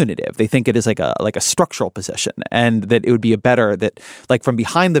is punitive. They think it is like a structural position, and that it would be that like from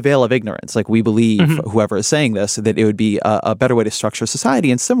behind the veil of ignorance, like we believe whoever is saying this, that it would be a better way to structure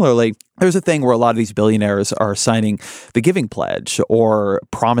society. And similarly, there's a thing where a lot of these billionaires are signing the Giving Pledge or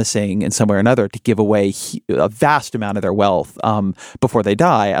promising in some way or another to give away a vast amount of their wealth before they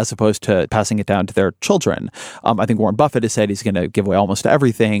die, as opposed to passing it down to their children. I think Warren Buffett has said he's going to give away almost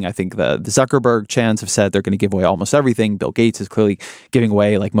everything. I think the Zuckerberg chans have said they're going to give away almost everything. Bill Gates is clearly giving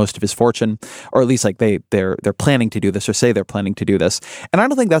away like most of his fortune, or at least like they're planning to do this, or say they're planning to do this. And I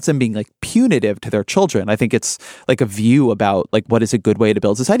don't think that's them being like punitive to their children. I think it's like a view about like what is a good way to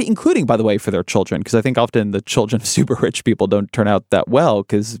build society, including, by the way, for their children, because I think often the children of super rich people don't turn out that well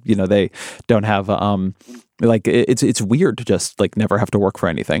because, you know, they don't have like it's weird to just like never have to work for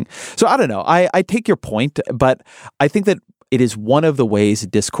anything. So I don't know. I take your point, but I think that it is one of the ways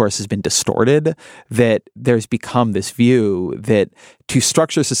discourse has been distorted, that there's become this view that to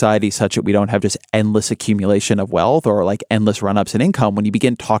structure society such that we don't have just endless accumulation of wealth or like endless run-ups in income, when you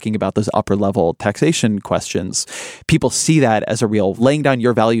begin talking about those upper level taxation questions, people see that as a real laying down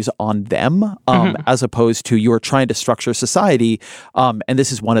your values on them, as opposed to you're trying to structure society. And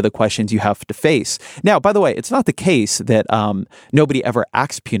this is one of the questions you have to face. Now, by the way, it's not the case that nobody ever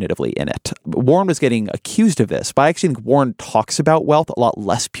acts punitively in it. Warren was getting accused of this, but I actually think Warren talks about wealth a lot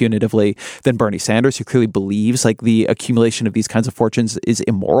less punitively than Bernie Sanders, who clearly believes like the accumulation of these kinds of fortunes is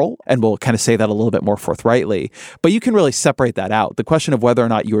immoral, and will kind of say that a little bit more forthrightly. But you can really separate that out. The question of whether or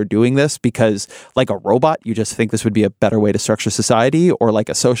not you are doing this because, like a robot, you just think this would be a better way to structure society, or like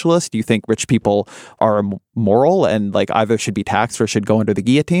a socialist, you think rich people are moral and like either should be taxed or should go under the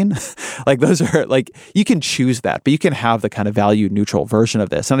guillotine. Like those are like, you can choose that, but you can have the kind of value neutral version of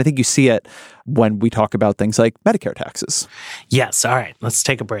this. And I think you see it when we talk about things like Medicare taxes. Yes. All right. Let's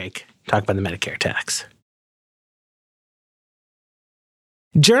take a break. Talk about the Medicare tax.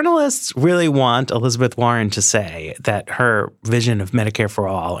 Journalists really want Elizabeth Warren to say that her vision of Medicare for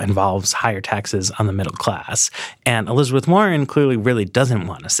all involves higher taxes on the middle class. And Elizabeth Warren clearly really doesn't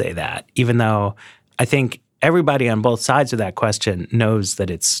want to say that, even though I think everybody on both sides of that question knows that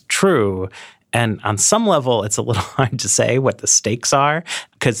it's true. And on some level, it's a little hard to say what the stakes are,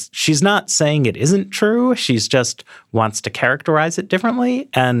 because she's not saying it isn't true. She's just wants to characterize it differently.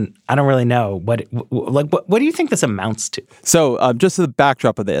 And I don't really know what do you think this amounts to? So just the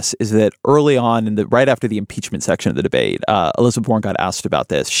backdrop of this is that early on, right after the impeachment section of the debate, Elizabeth Warren got asked about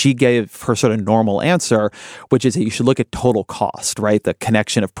this. She gave her sort of normal answer, which is that you should look at total cost, right? The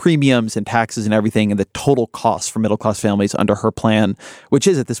connection of premiums and taxes and everything, and the total cost for middle class families under her plan, which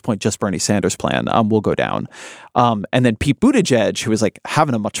is at this point just Bernie Sanders' plan, will go down. And then Pete Buttigieg, who was like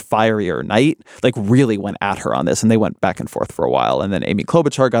having a much fierier night, like really went at her on this, and they went back and forth for a while. And then Amy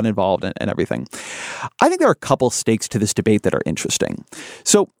Klobuchar got involved and everything. I think there are a couple stakes to this debate that are interesting.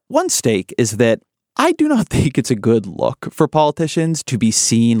 So one stake is that I do not think it's a good look for politicians to be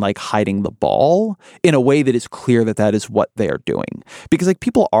seen like hiding the ball in a way that is clear that that is what they are doing. Because like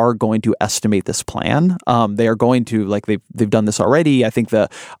people are going to estimate this plan. They are going to, like they've done this already. I think the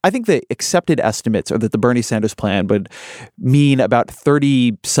accepted estimates are that the Bernie Sanders plan would mean about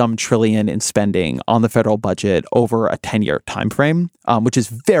 30-some trillion in spending on the federal budget over a 10-year time frame, which is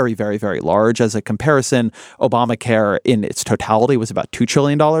very, very, very large. As a comparison, Obamacare in its totality was about $2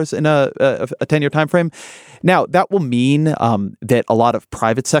 trillion in a 10-year time frame. Now, that will mean that a lot of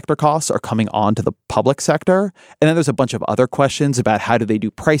private sector costs are coming on to the public sector. And then there's a bunch of other questions about how do they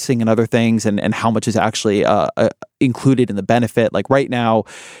do pricing and other things, and how much is actually included in the benefit. Like right now,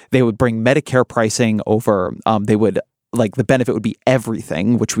 they would bring Medicare pricing over. They would like the benefit would be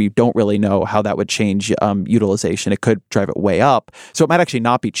everything, which we don't really know how that would change utilization. It could drive it way up. So it might actually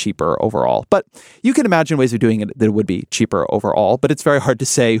not be cheaper overall. But you can imagine ways of doing it that it would be cheaper overall. But it's very hard to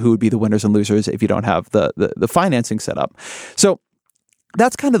say who would be the winners and losers if you don't have the financing set up. So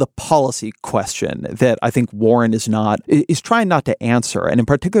that's kind of the policy question that I think Warren is trying not to answer. And in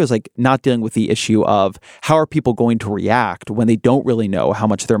particular is like not dealing with the issue of how are people going to react when they don't really know how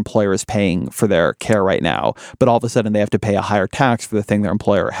much their employer is paying for their care right now, but all of a sudden they have to pay a higher tax for the thing their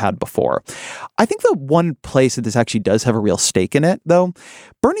employer had before. I think the one place that this actually does have a real stake in it, though,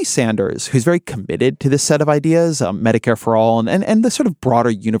 Bernie Sanders, who's very committed to this set of ideas, Medicare for all, and the sort of broader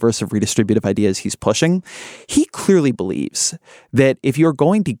universe of redistributive ideas he's pushing, he clearly believes that if you're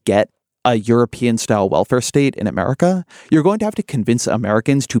going to get a European-style welfare state in America, you're going to have to convince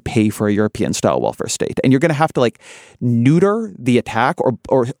Americans to pay for a European-style welfare state. And you're going to have to like neuter the attack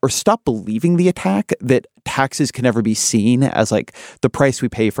or stop believing the attack that taxes can never be seen as like the price we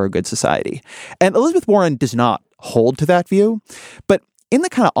pay for a good society. And Elizabeth Warren does not hold to that view. But in the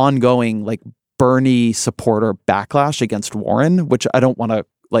kind of ongoing like Bernie supporter backlash against Warren, which I don't want to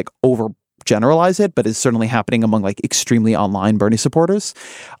like overgeneralize it, but is certainly happening among like extremely online Bernie supporters,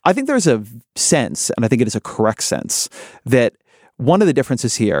 I think there's a sense, and I think it is a correct sense, that one of the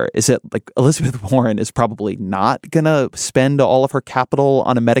differences here is that like Elizabeth Warren is probably not going to spend all of her capital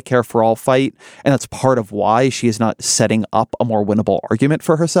on a Medicare for all fight. And that's part of why she is not setting up a more winnable argument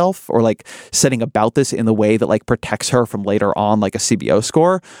for herself, or like setting about this in the way that like protects her from later on like a CBO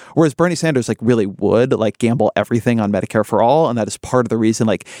score. Whereas Bernie Sanders like really would like gamble everything on Medicare for all. And that is part of the reason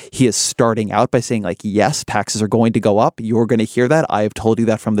like he is starting out by saying like, yes, taxes are going to go up. You're going to hear that. I have told you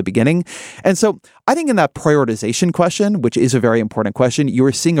that from the beginning. And so I think in that prioritization question, which is a very important question, you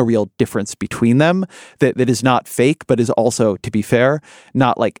are seeing a real difference between them that is not fake, but is also, to be fair,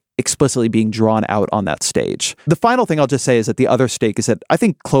 not like explicitly being drawn out on that stage. The final thing I'll just say is that the other stake is that I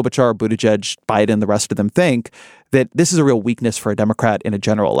think Klobuchar, Buttigieg, Biden, the rest of them think that this is a real weakness for a Democrat in a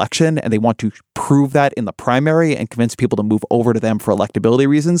general election, and they want to prove that in the primary and convince people to move over to them for electability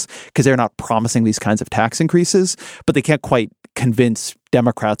reasons, because they're not promising these kinds of tax increases, but they can't quite convince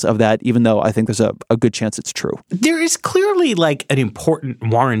Democrats of that, even though I think there's a good chance it's true. There is clearly like an important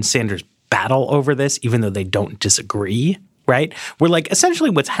Warren-Sanders battle over this, even though they don't disagree, right? Where like essentially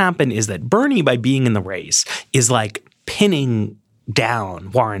what's happened is that Bernie, by being in the race, is like pinning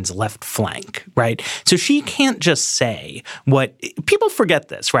down Warren's left flank, right? So she can't just say what people forget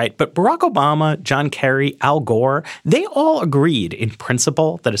this, right? But Barack Obama, John Kerry, Al Gore, they all agreed in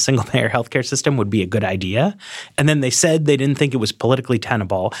principle that a single-payer healthcare system would be a good idea. And then they said they didn't think it was politically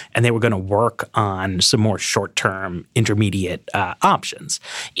tenable and they were going to work on some more short-term intermediate options.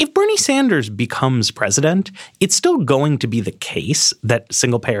 If Bernie Sanders becomes president, it's still going to be the case that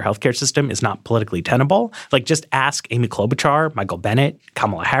single-payer healthcare system is not politically tenable. Like, just ask Amy Klobuchar, Michael Bennett,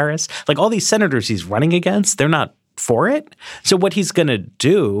 Kamala Harris. Like, all these senators he's running against, they're not for it. So what he's going to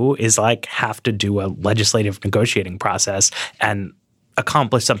do is like have to do a legislative negotiating process and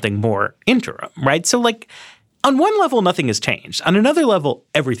accomplish something more interim, right? So like on one level, nothing has changed. On another level,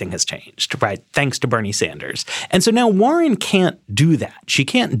 everything has changed, right? Thanks to Bernie Sanders. And so now Warren can't do that. She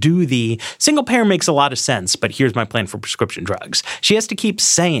can't do the single payer makes a lot of sense, but here's my plan for prescription drugs. She has to keep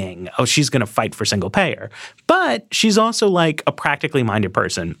saying, oh, she's going to fight for single payer. But she's also like a practically minded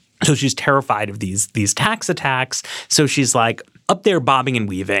person. So she's terrified of these tax attacks. So she's like up there bobbing and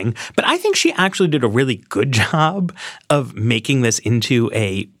weaving. But I think she actually did a really good job of making this into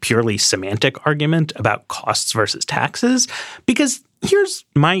a purely semantic argument about costs versus taxes. Because here's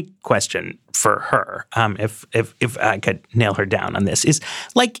my question for her, if I could nail her down on this, is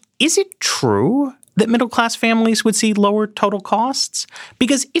like, is it true that middle-class families would see lower total costs?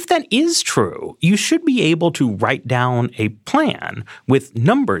 Because if that is true, you should be able to write down a plan with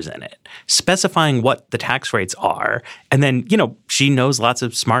numbers in it, specifying what the tax rates are. And then, you know, she knows lots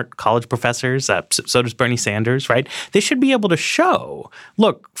of smart college professors, so does Bernie Sanders, right? They should be able to show,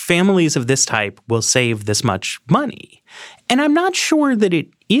 look, families of this type will save this much money. And I'm not sure that it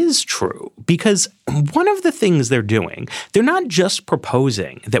is true, because one of the things they're doing, they're not just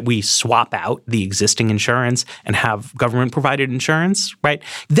proposing that we swap out the existing insurance and have government-provided insurance, right?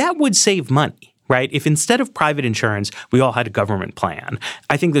 That would save money, right? If instead of private insurance, we all had a government plan,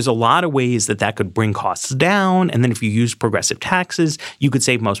 I think there's a lot of ways that that could bring costs down. And then if you use progressive taxes, you could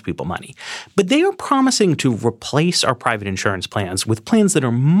save most people money. But they are promising to replace our private insurance plans with plans that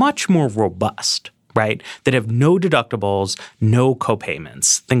are much more robust, right? That have no deductibles, no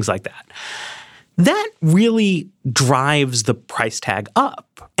copayments, things like that. That really drives the price tag up.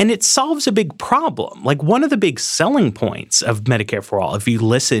 And it solves a big problem. Like, one of the big selling points of Medicare for All, if you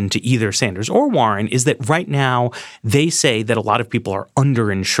listen to either Sanders or Warren, is that right now they say that a lot of people are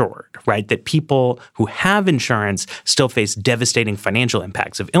underinsured, right? That people who have insurance still face devastating financial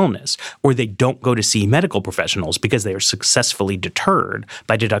impacts of illness, or they don't go to see medical professionals because they are successfully deterred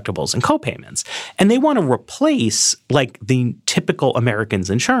by deductibles and copayments. And they want to replace like the typical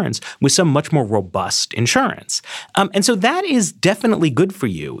American's insurance with some much more robust insurance. And so that is definitely good for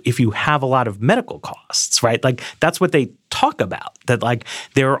you if you have a lot of medical costs, right? Like, that's what they talk about, that like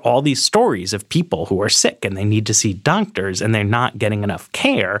there are all these stories of people who are sick and they need to see doctors and they're not getting enough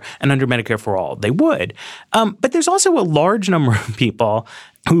care. And under Medicare for All, they would. But there's also a large number of people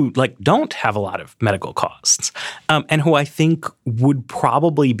who like don't have a lot of medical costs, and who I think would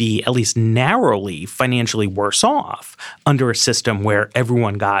probably be at least narrowly financially worse off under a system where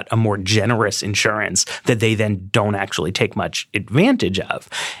everyone got a more generous insurance that they then don't actually take much advantage of.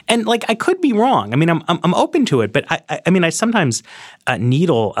 And like, I could be wrong. I mean, I'm open to it, but I mean, I sometimes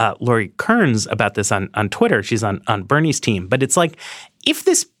needle Lori Kearns about this on Twitter. She's on Bernie's team, but it's like, if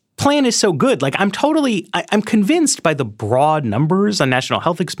this plan is so good, like I'm convinced by the broad numbers on national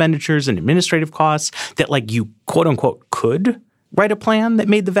health expenditures and administrative costs that like you quote unquote could write a plan that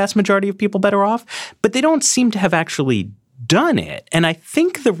made the vast majority of people better off, but they don't seem to have actually done it. And I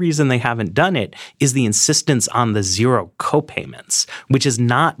think the reason they haven't done it is the insistence on the zero copayments, which has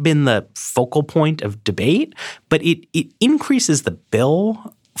not been the focal point of debate, but it increases the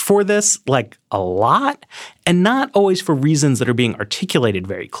bill for this like a lot, and not always for reasons that are being articulated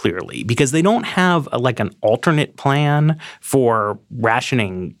very clearly, because they don't have like an alternate plan for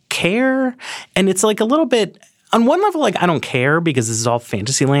rationing care. And it's like a little bit, on one level, like I don't care because this is all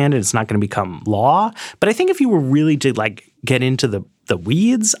fantasy land and it's not going to become law. But I think if you were really to like get into the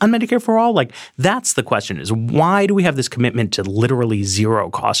weeds on Medicare for All, like that's the question, is why do we have this commitment to literally zero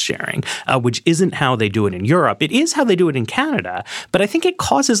cost sharing, which isn't how they do it in Europe. It is how they do it in Canada, but I think it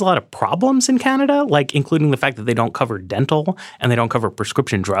causes a lot of problems in Canada, like including the fact that they don't cover dental and they don't cover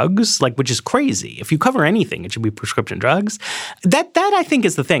prescription drugs, like, which is crazy. If you cover anything, it should be prescription drugs. That I think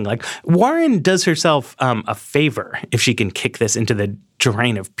is the thing. Like, Warren does herself a favor if she can kick this into the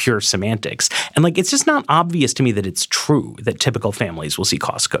terrain of pure semantics. And like, it's just not obvious to me that it's true that typical families will see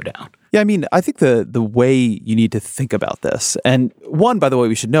costs go down. Yeah, I mean, I think the way you need to think about this, and one, by the way,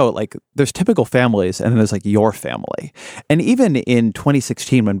 we should note, like, there's typical families and then there's like your family. And even in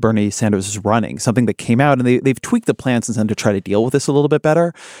 2016, when Bernie Sanders was running, something that came out, and they've tweaked the plan since then to try to deal with this a little bit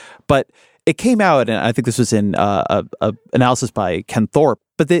better. But it came out, and I think this was in a analysis by Ken Thorpe,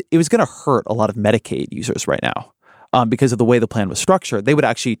 but it was going to hurt a lot of Medicaid users right now. Because of the way the plan was structured, they would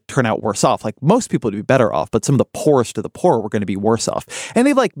actually turn out worse off. Like, most people would be better off, but some of the poorest of the poor were going to be worse off. And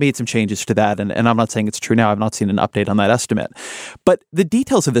they've like made some changes to that. And I'm not saying it's true now. I've not seen an update on that estimate. But the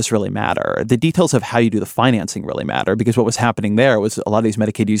details of this really matter. The details of how you do the financing really matter, because what was happening there was a lot of these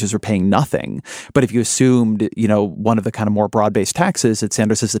Medicaid users were paying nothing. But if you assumed, one of the kind of more broad-based taxes that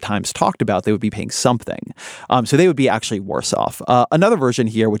Sanders at the Times talked about, they would be paying something. So they would be actually worse off. Another version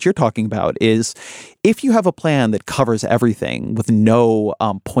here, what you're talking about, is if you have a plan that covers everything with no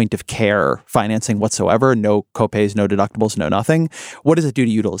point of care financing whatsoever, no copays, no deductibles, no nothing, what does it do to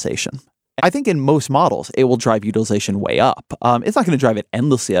utilization? I think in most models, it will drive utilization way up. It's not going to drive it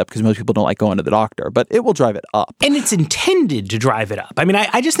endlessly up because most people don't like going to the doctor, but it will drive it up. And it's intended to drive it up. I mean,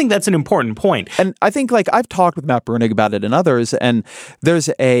 I just think that's an important point. And I think, like, I've talked with Matt Brunig about it and others, and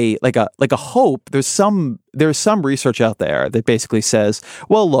there's a hope. There's some research out there that basically says,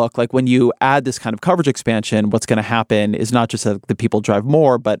 well, look, like, when you add this kind of coverage expansion, what's going to happen is not just that the people drive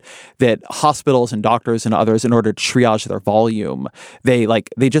more, but that hospitals and doctors and others, in order to triage their volume, they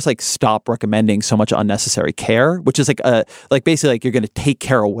just stop recommending so much unnecessary care, which is basically you're going to take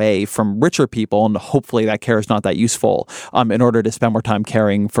care away from richer people, and hopefully that care is not that useful in order to spend more time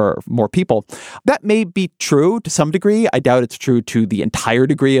caring for more people. That may be true to some degree. I doubt it's true to the entire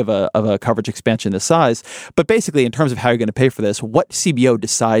degree of a coverage expansion this size. But basically, in terms of how you're going to pay for this, what CBO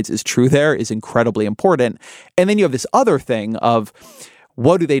decides is true there is incredibly important. And then you have this other thing of,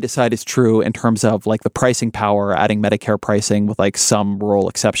 what do they decide is true in terms of like the pricing power, adding Medicare pricing with like some rural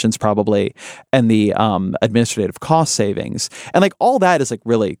exceptions probably, and the administrative cost savings. And like all that is like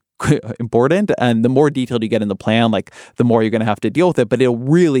really important. And the more detailed you get in the plan, like the more you're going to have to deal with it. But it'll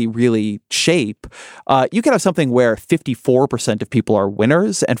really, really shape. You can have something where 54% of people are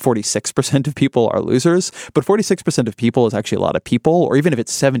winners and 46% of people are losers. But 46% of people is actually a lot of people. Or even if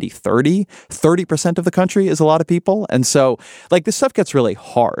it's 70-30, 30% of the country is a lot of people. And so like this stuff gets really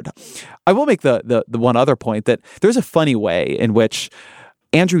hard. I will make the one other point that there's a funny way in which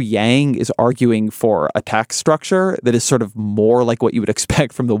Andrew Yang is arguing for a tax structure that is sort of more like what you would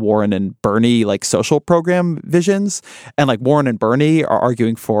expect from the Warren and Bernie like social program visions. And like Warren and Bernie are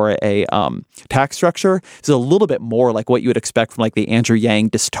arguing for a tax structure is a little bit more like what you would expect from like the Andrew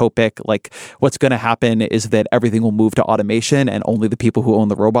Yang dystopic, like what's going to happen is that everything will move to automation and only the people who own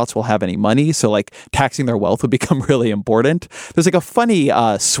the robots will have any money. So like taxing their wealth would become really important. There's like a funny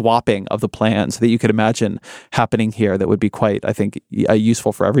swapping of the plans that you could imagine happening here that would be quite, I think, useful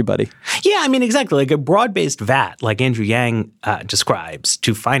for everybody. Yeah, I mean, exactly. Like a broad-based VAT, like Andrew Yang describes,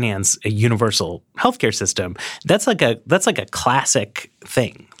 to finance a universal healthcare system, that's like a classic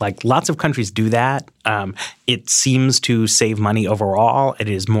thing. Like lots of countries do that. It seems to save money overall. It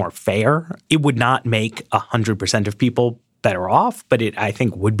is more fair. It would not make 100% of people better off, but it, I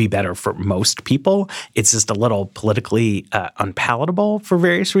think, would be better for most people. It's just a little politically unpalatable for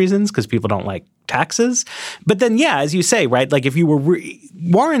various reasons because people don't like taxes. But then, yeah, as you say, right, like if you were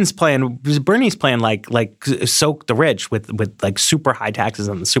Warren's plan, Bernie's plan, like soak the rich with like super high taxes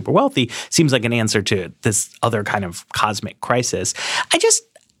on the super wealthy seems like an answer to this other kind of cosmic crisis.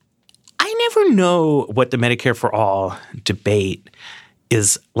 I never know what the Medicare for All debate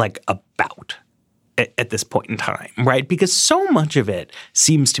is like about at this point in time, right? Because so much of it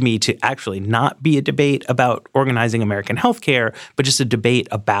seems to me to actually not be a debate about organizing American healthcare, but just a debate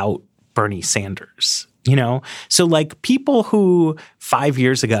about Bernie Sanders, you know? So like people who 5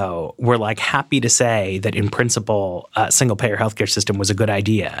 years ago were like happy to say that in principle, a single payer healthcare system was a good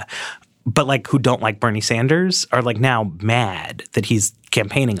idea, but like who don't like Bernie Sanders are like now mad that he's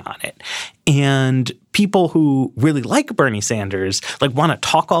campaigning on it. And people who really like Bernie Sanders like want to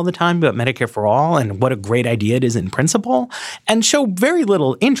talk all the time about Medicare for All and what a great idea it is in principle and show very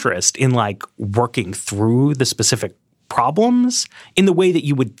little interest in like working through the specific problems in the way that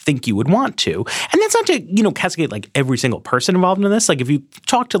you would think you would want to. And that's not to, you know, cascade like every single person involved in this. Like if you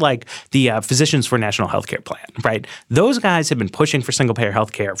talk to like the Physicians for National Healthcare Plan, right? Those guys have been pushing for single payer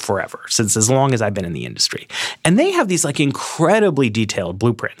healthcare forever, since as long as I've been in the industry. And they have these like incredibly detailed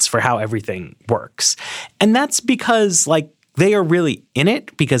blueprints for how everything works. And that's because like they are really in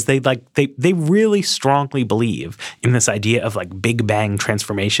it because they really strongly believe in this idea of like big bang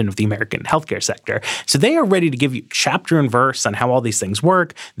transformation of the American healthcare sector. So they are ready to give you chapter and verse on how all these things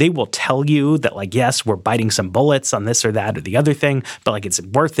work. They will tell you that like, yes, we're biting some bullets on this or that or the other thing, but like it's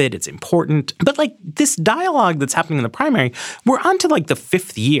worth it. It's important. But like this dialogue that's happening in the primary, we're on to like the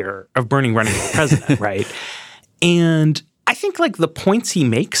 5th year of Bernie running for president, right? And I think like the points he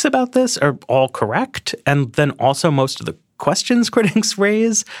makes about this are all correct. And then also most of the questions critics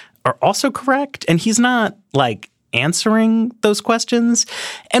raise are also correct. And he's not like answering those questions.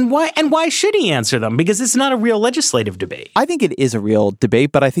 And why should he answer them? Because it's not a real legislative debate. I think it is a real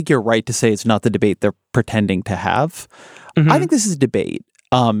debate, but I think you're right to say it's not the debate they're pretending to have. I think this is a debate.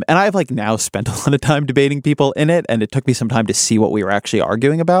 And I've like now spent a lot of time debating people in it, and it took me some time to see what we were actually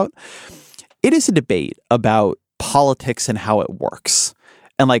arguing about. It is a debate about politics and how it works,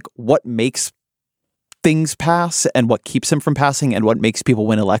 and like what makes things pass and what keeps them from passing, and what makes people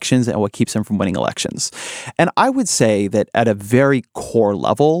win elections and what keeps them from winning elections. And I would say that at a very core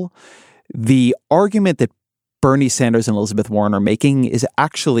level, the argument that Bernie Sanders and Elizabeth Warren are making is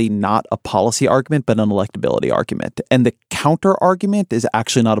actually not a policy argument, but an electability argument. And the counter argument is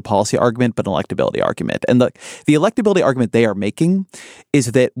actually not a policy argument, but an electability argument. And the electability argument they are making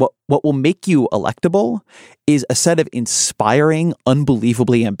is that what will make you electable is a set of inspiring,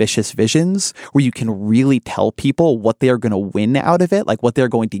 unbelievably ambitious visions where you can really tell people what they are going to win out of it, like what they're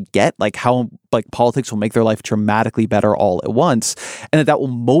going to get, like how like politics will make their life dramatically better all at once, and that will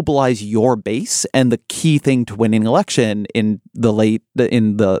mobilize your base. And the key thing to winning an election in the late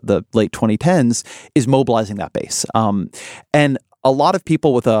 2010s is mobilizing that base. And a lot of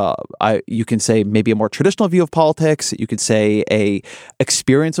people with you can say maybe a more traditional view of politics, you could say a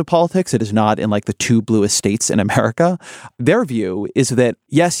experience of politics that is not in like the 2 bluest states in America. Their view is that,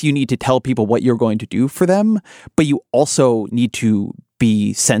 yes, you need to tell people what you're going to do for them, but you also need to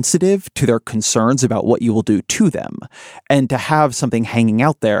be sensitive to their concerns about what you will do to them. And to have something hanging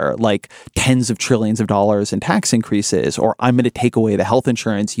out there like tens of trillions of dollars in tax increases, or I'm going to take away the health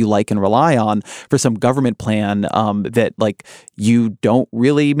insurance you like and rely on for some government plan that like you don't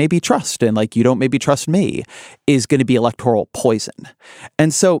really maybe trust and like you don't maybe trust me, is going to be electoral poison.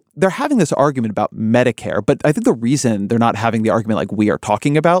 And so they're having this argument about Medicare, but I think the reason they're not having the argument like we are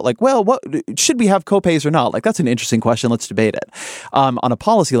talking about, like, well, what should we have copays or not? Like, that's an interesting question. Let's debate it. On a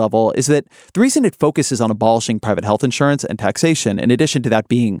policy level, is that the reason it focuses on abolishing private health insurance and taxation, in addition to that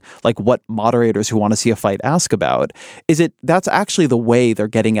being like what moderators who want to see a fight ask about, is that's actually the way they're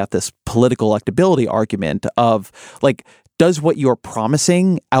getting at this political electability argument of like, does what you're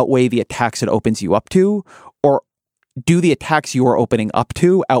promising outweigh the attacks it opens you up to, or do the attacks you are opening up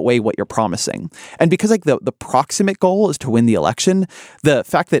to outweigh what you're promising? And because like the proximate goal is to win the election, the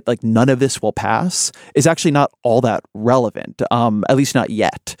fact that like none of this will pass is actually not all that relevant, at least not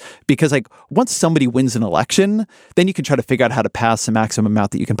yet. Because like once somebody wins an election, then you can try to figure out how to pass the maximum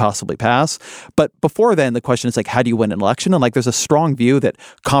amount that you can possibly pass. But before then, the question is like, how do you win an election? And like there's a strong view that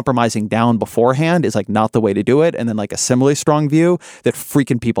compromising down beforehand is like not the way to do it. And then like a similarly strong view that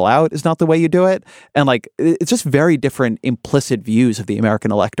freaking people out is not the way you do it. And like it's just very different implicit views of the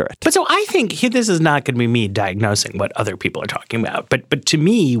American electorate. But so I think this is not going to be me diagnosing what other people are talking about. But to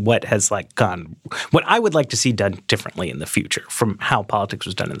me, what I would like to see done differently in the future from how politics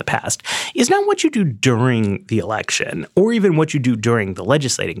was done in the past is not what you do during the election or even what you do during the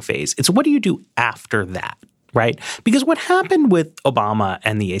legislating phase. It's what do you do after that? Right? Because what happened with Obama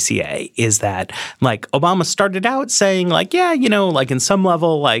and the ACA is that like Obama started out saying like, yeah, you know, like in some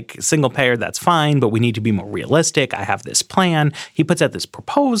level, like single payer, that's fine, but we need to be more realistic. I have this plan. He puts out this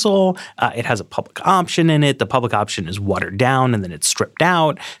proposal. It has a public option in it. The public option is watered down and then it's stripped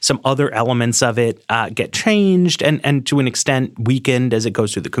out. Some other elements of it get changed and to an extent weakened as it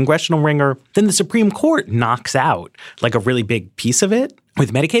goes through the congressional ringer. Then the Supreme Court knocks out like a really big piece of it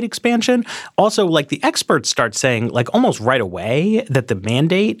with Medicaid expansion. Also, like the experts start saying like almost right away that the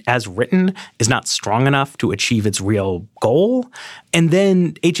mandate as written is not strong enough to achieve its real goal. And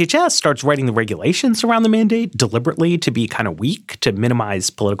then HHS starts writing the regulations around the mandate deliberately to be kind of weak, to minimize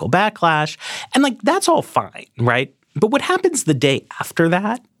political backlash. And like that's all fine, right? But what happens the day after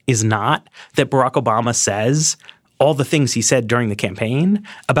that is not that Barack Obama says all the things he said during the campaign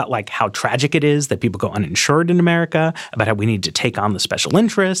about like how tragic it is that people go uninsured in America, about how we need to take on the special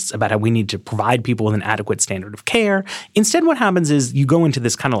interests, about how we need to provide people with an adequate standard of care. Instead, what happens is you go into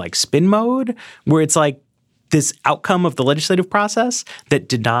this kind of like spin mode where it's like this outcome of the legislative process that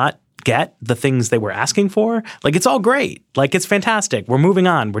did not get the things they were asking for, like, it's all great. Like, it's fantastic. We're moving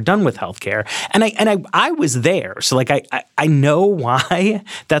on. We're done with healthcare. And I was there. So, like, I know why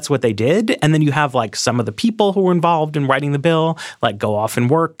that's what they did. And then you have, like, some of the people who were involved in writing the bill, like, go off and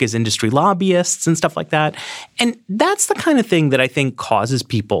work as industry lobbyists and stuff like that. And that's the kind of thing that I think causes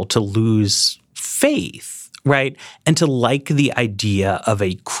people to lose faith, right? And to like the idea of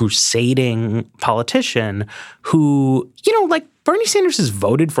a crusading politician who, like, Bernie Sanders has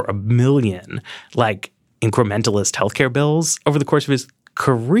voted for 1 million, like, incrementalist healthcare bills over the course of his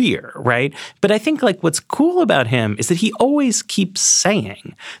career, right? But I think, like, what's cool about him is that he always keeps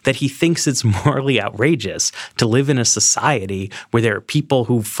saying that he thinks it's morally outrageous to live in a society where there are people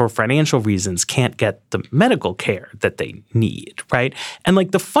who, for financial reasons, can't get the medical care that they need, right? And,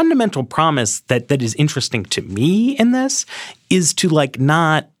 like, the fundamental promise that is interesting to me in this is to, like,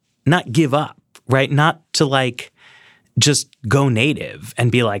 not give up, right? Not to, like, just go native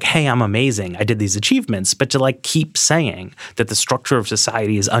and be like, hey, I'm amazing, I did these achievements, but to, like, keep saying that the structure of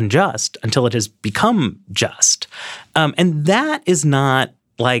society is unjust until it has become just. And that is not,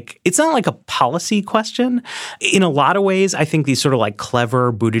 like, it's not like a policy question. In a lot of ways, I think these sort of, like,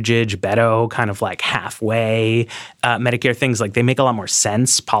 clever Buttigieg, Beto kind of, like, halfway Medicare things, like, they make a lot more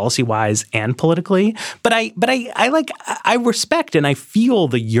sense policy-wise and politically. But I respect and I feel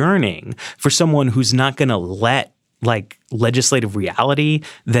the yearning for someone who's not going to let, like, legislative reality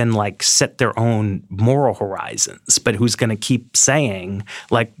then, like, set their own moral horizons, but who's going to keep saying,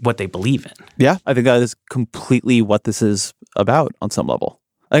 like, what they believe in. Yeah, I think that is completely what this is about on some level.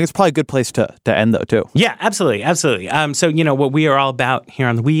 I think it's probably a good place to end, though, too. Yeah, absolutely. Absolutely. So, what we are all about here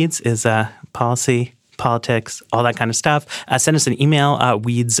on The Weeds is policy, politics, all that kind of stuff. Send us an email,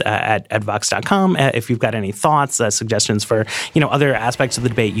 weeds@vox.com, if you've got any thoughts, suggestions for, other aspects of the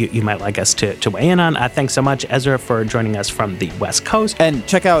debate you might like us to weigh in on. Thanks so much, Ezra, for joining us from the West Coast. And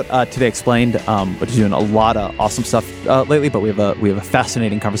check out Today Explained, which is doing a lot of awesome stuff lately, but we have a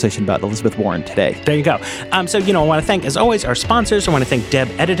fascinating conversation about Elizabeth Warren today. There you go. I want to thank, as always, our sponsors. I want to thank Deb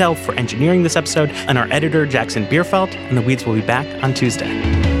Edidel for engineering this episode, and our editor, Jackson Bierfeld. And The Weeds will be back on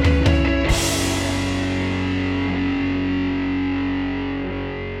Tuesday.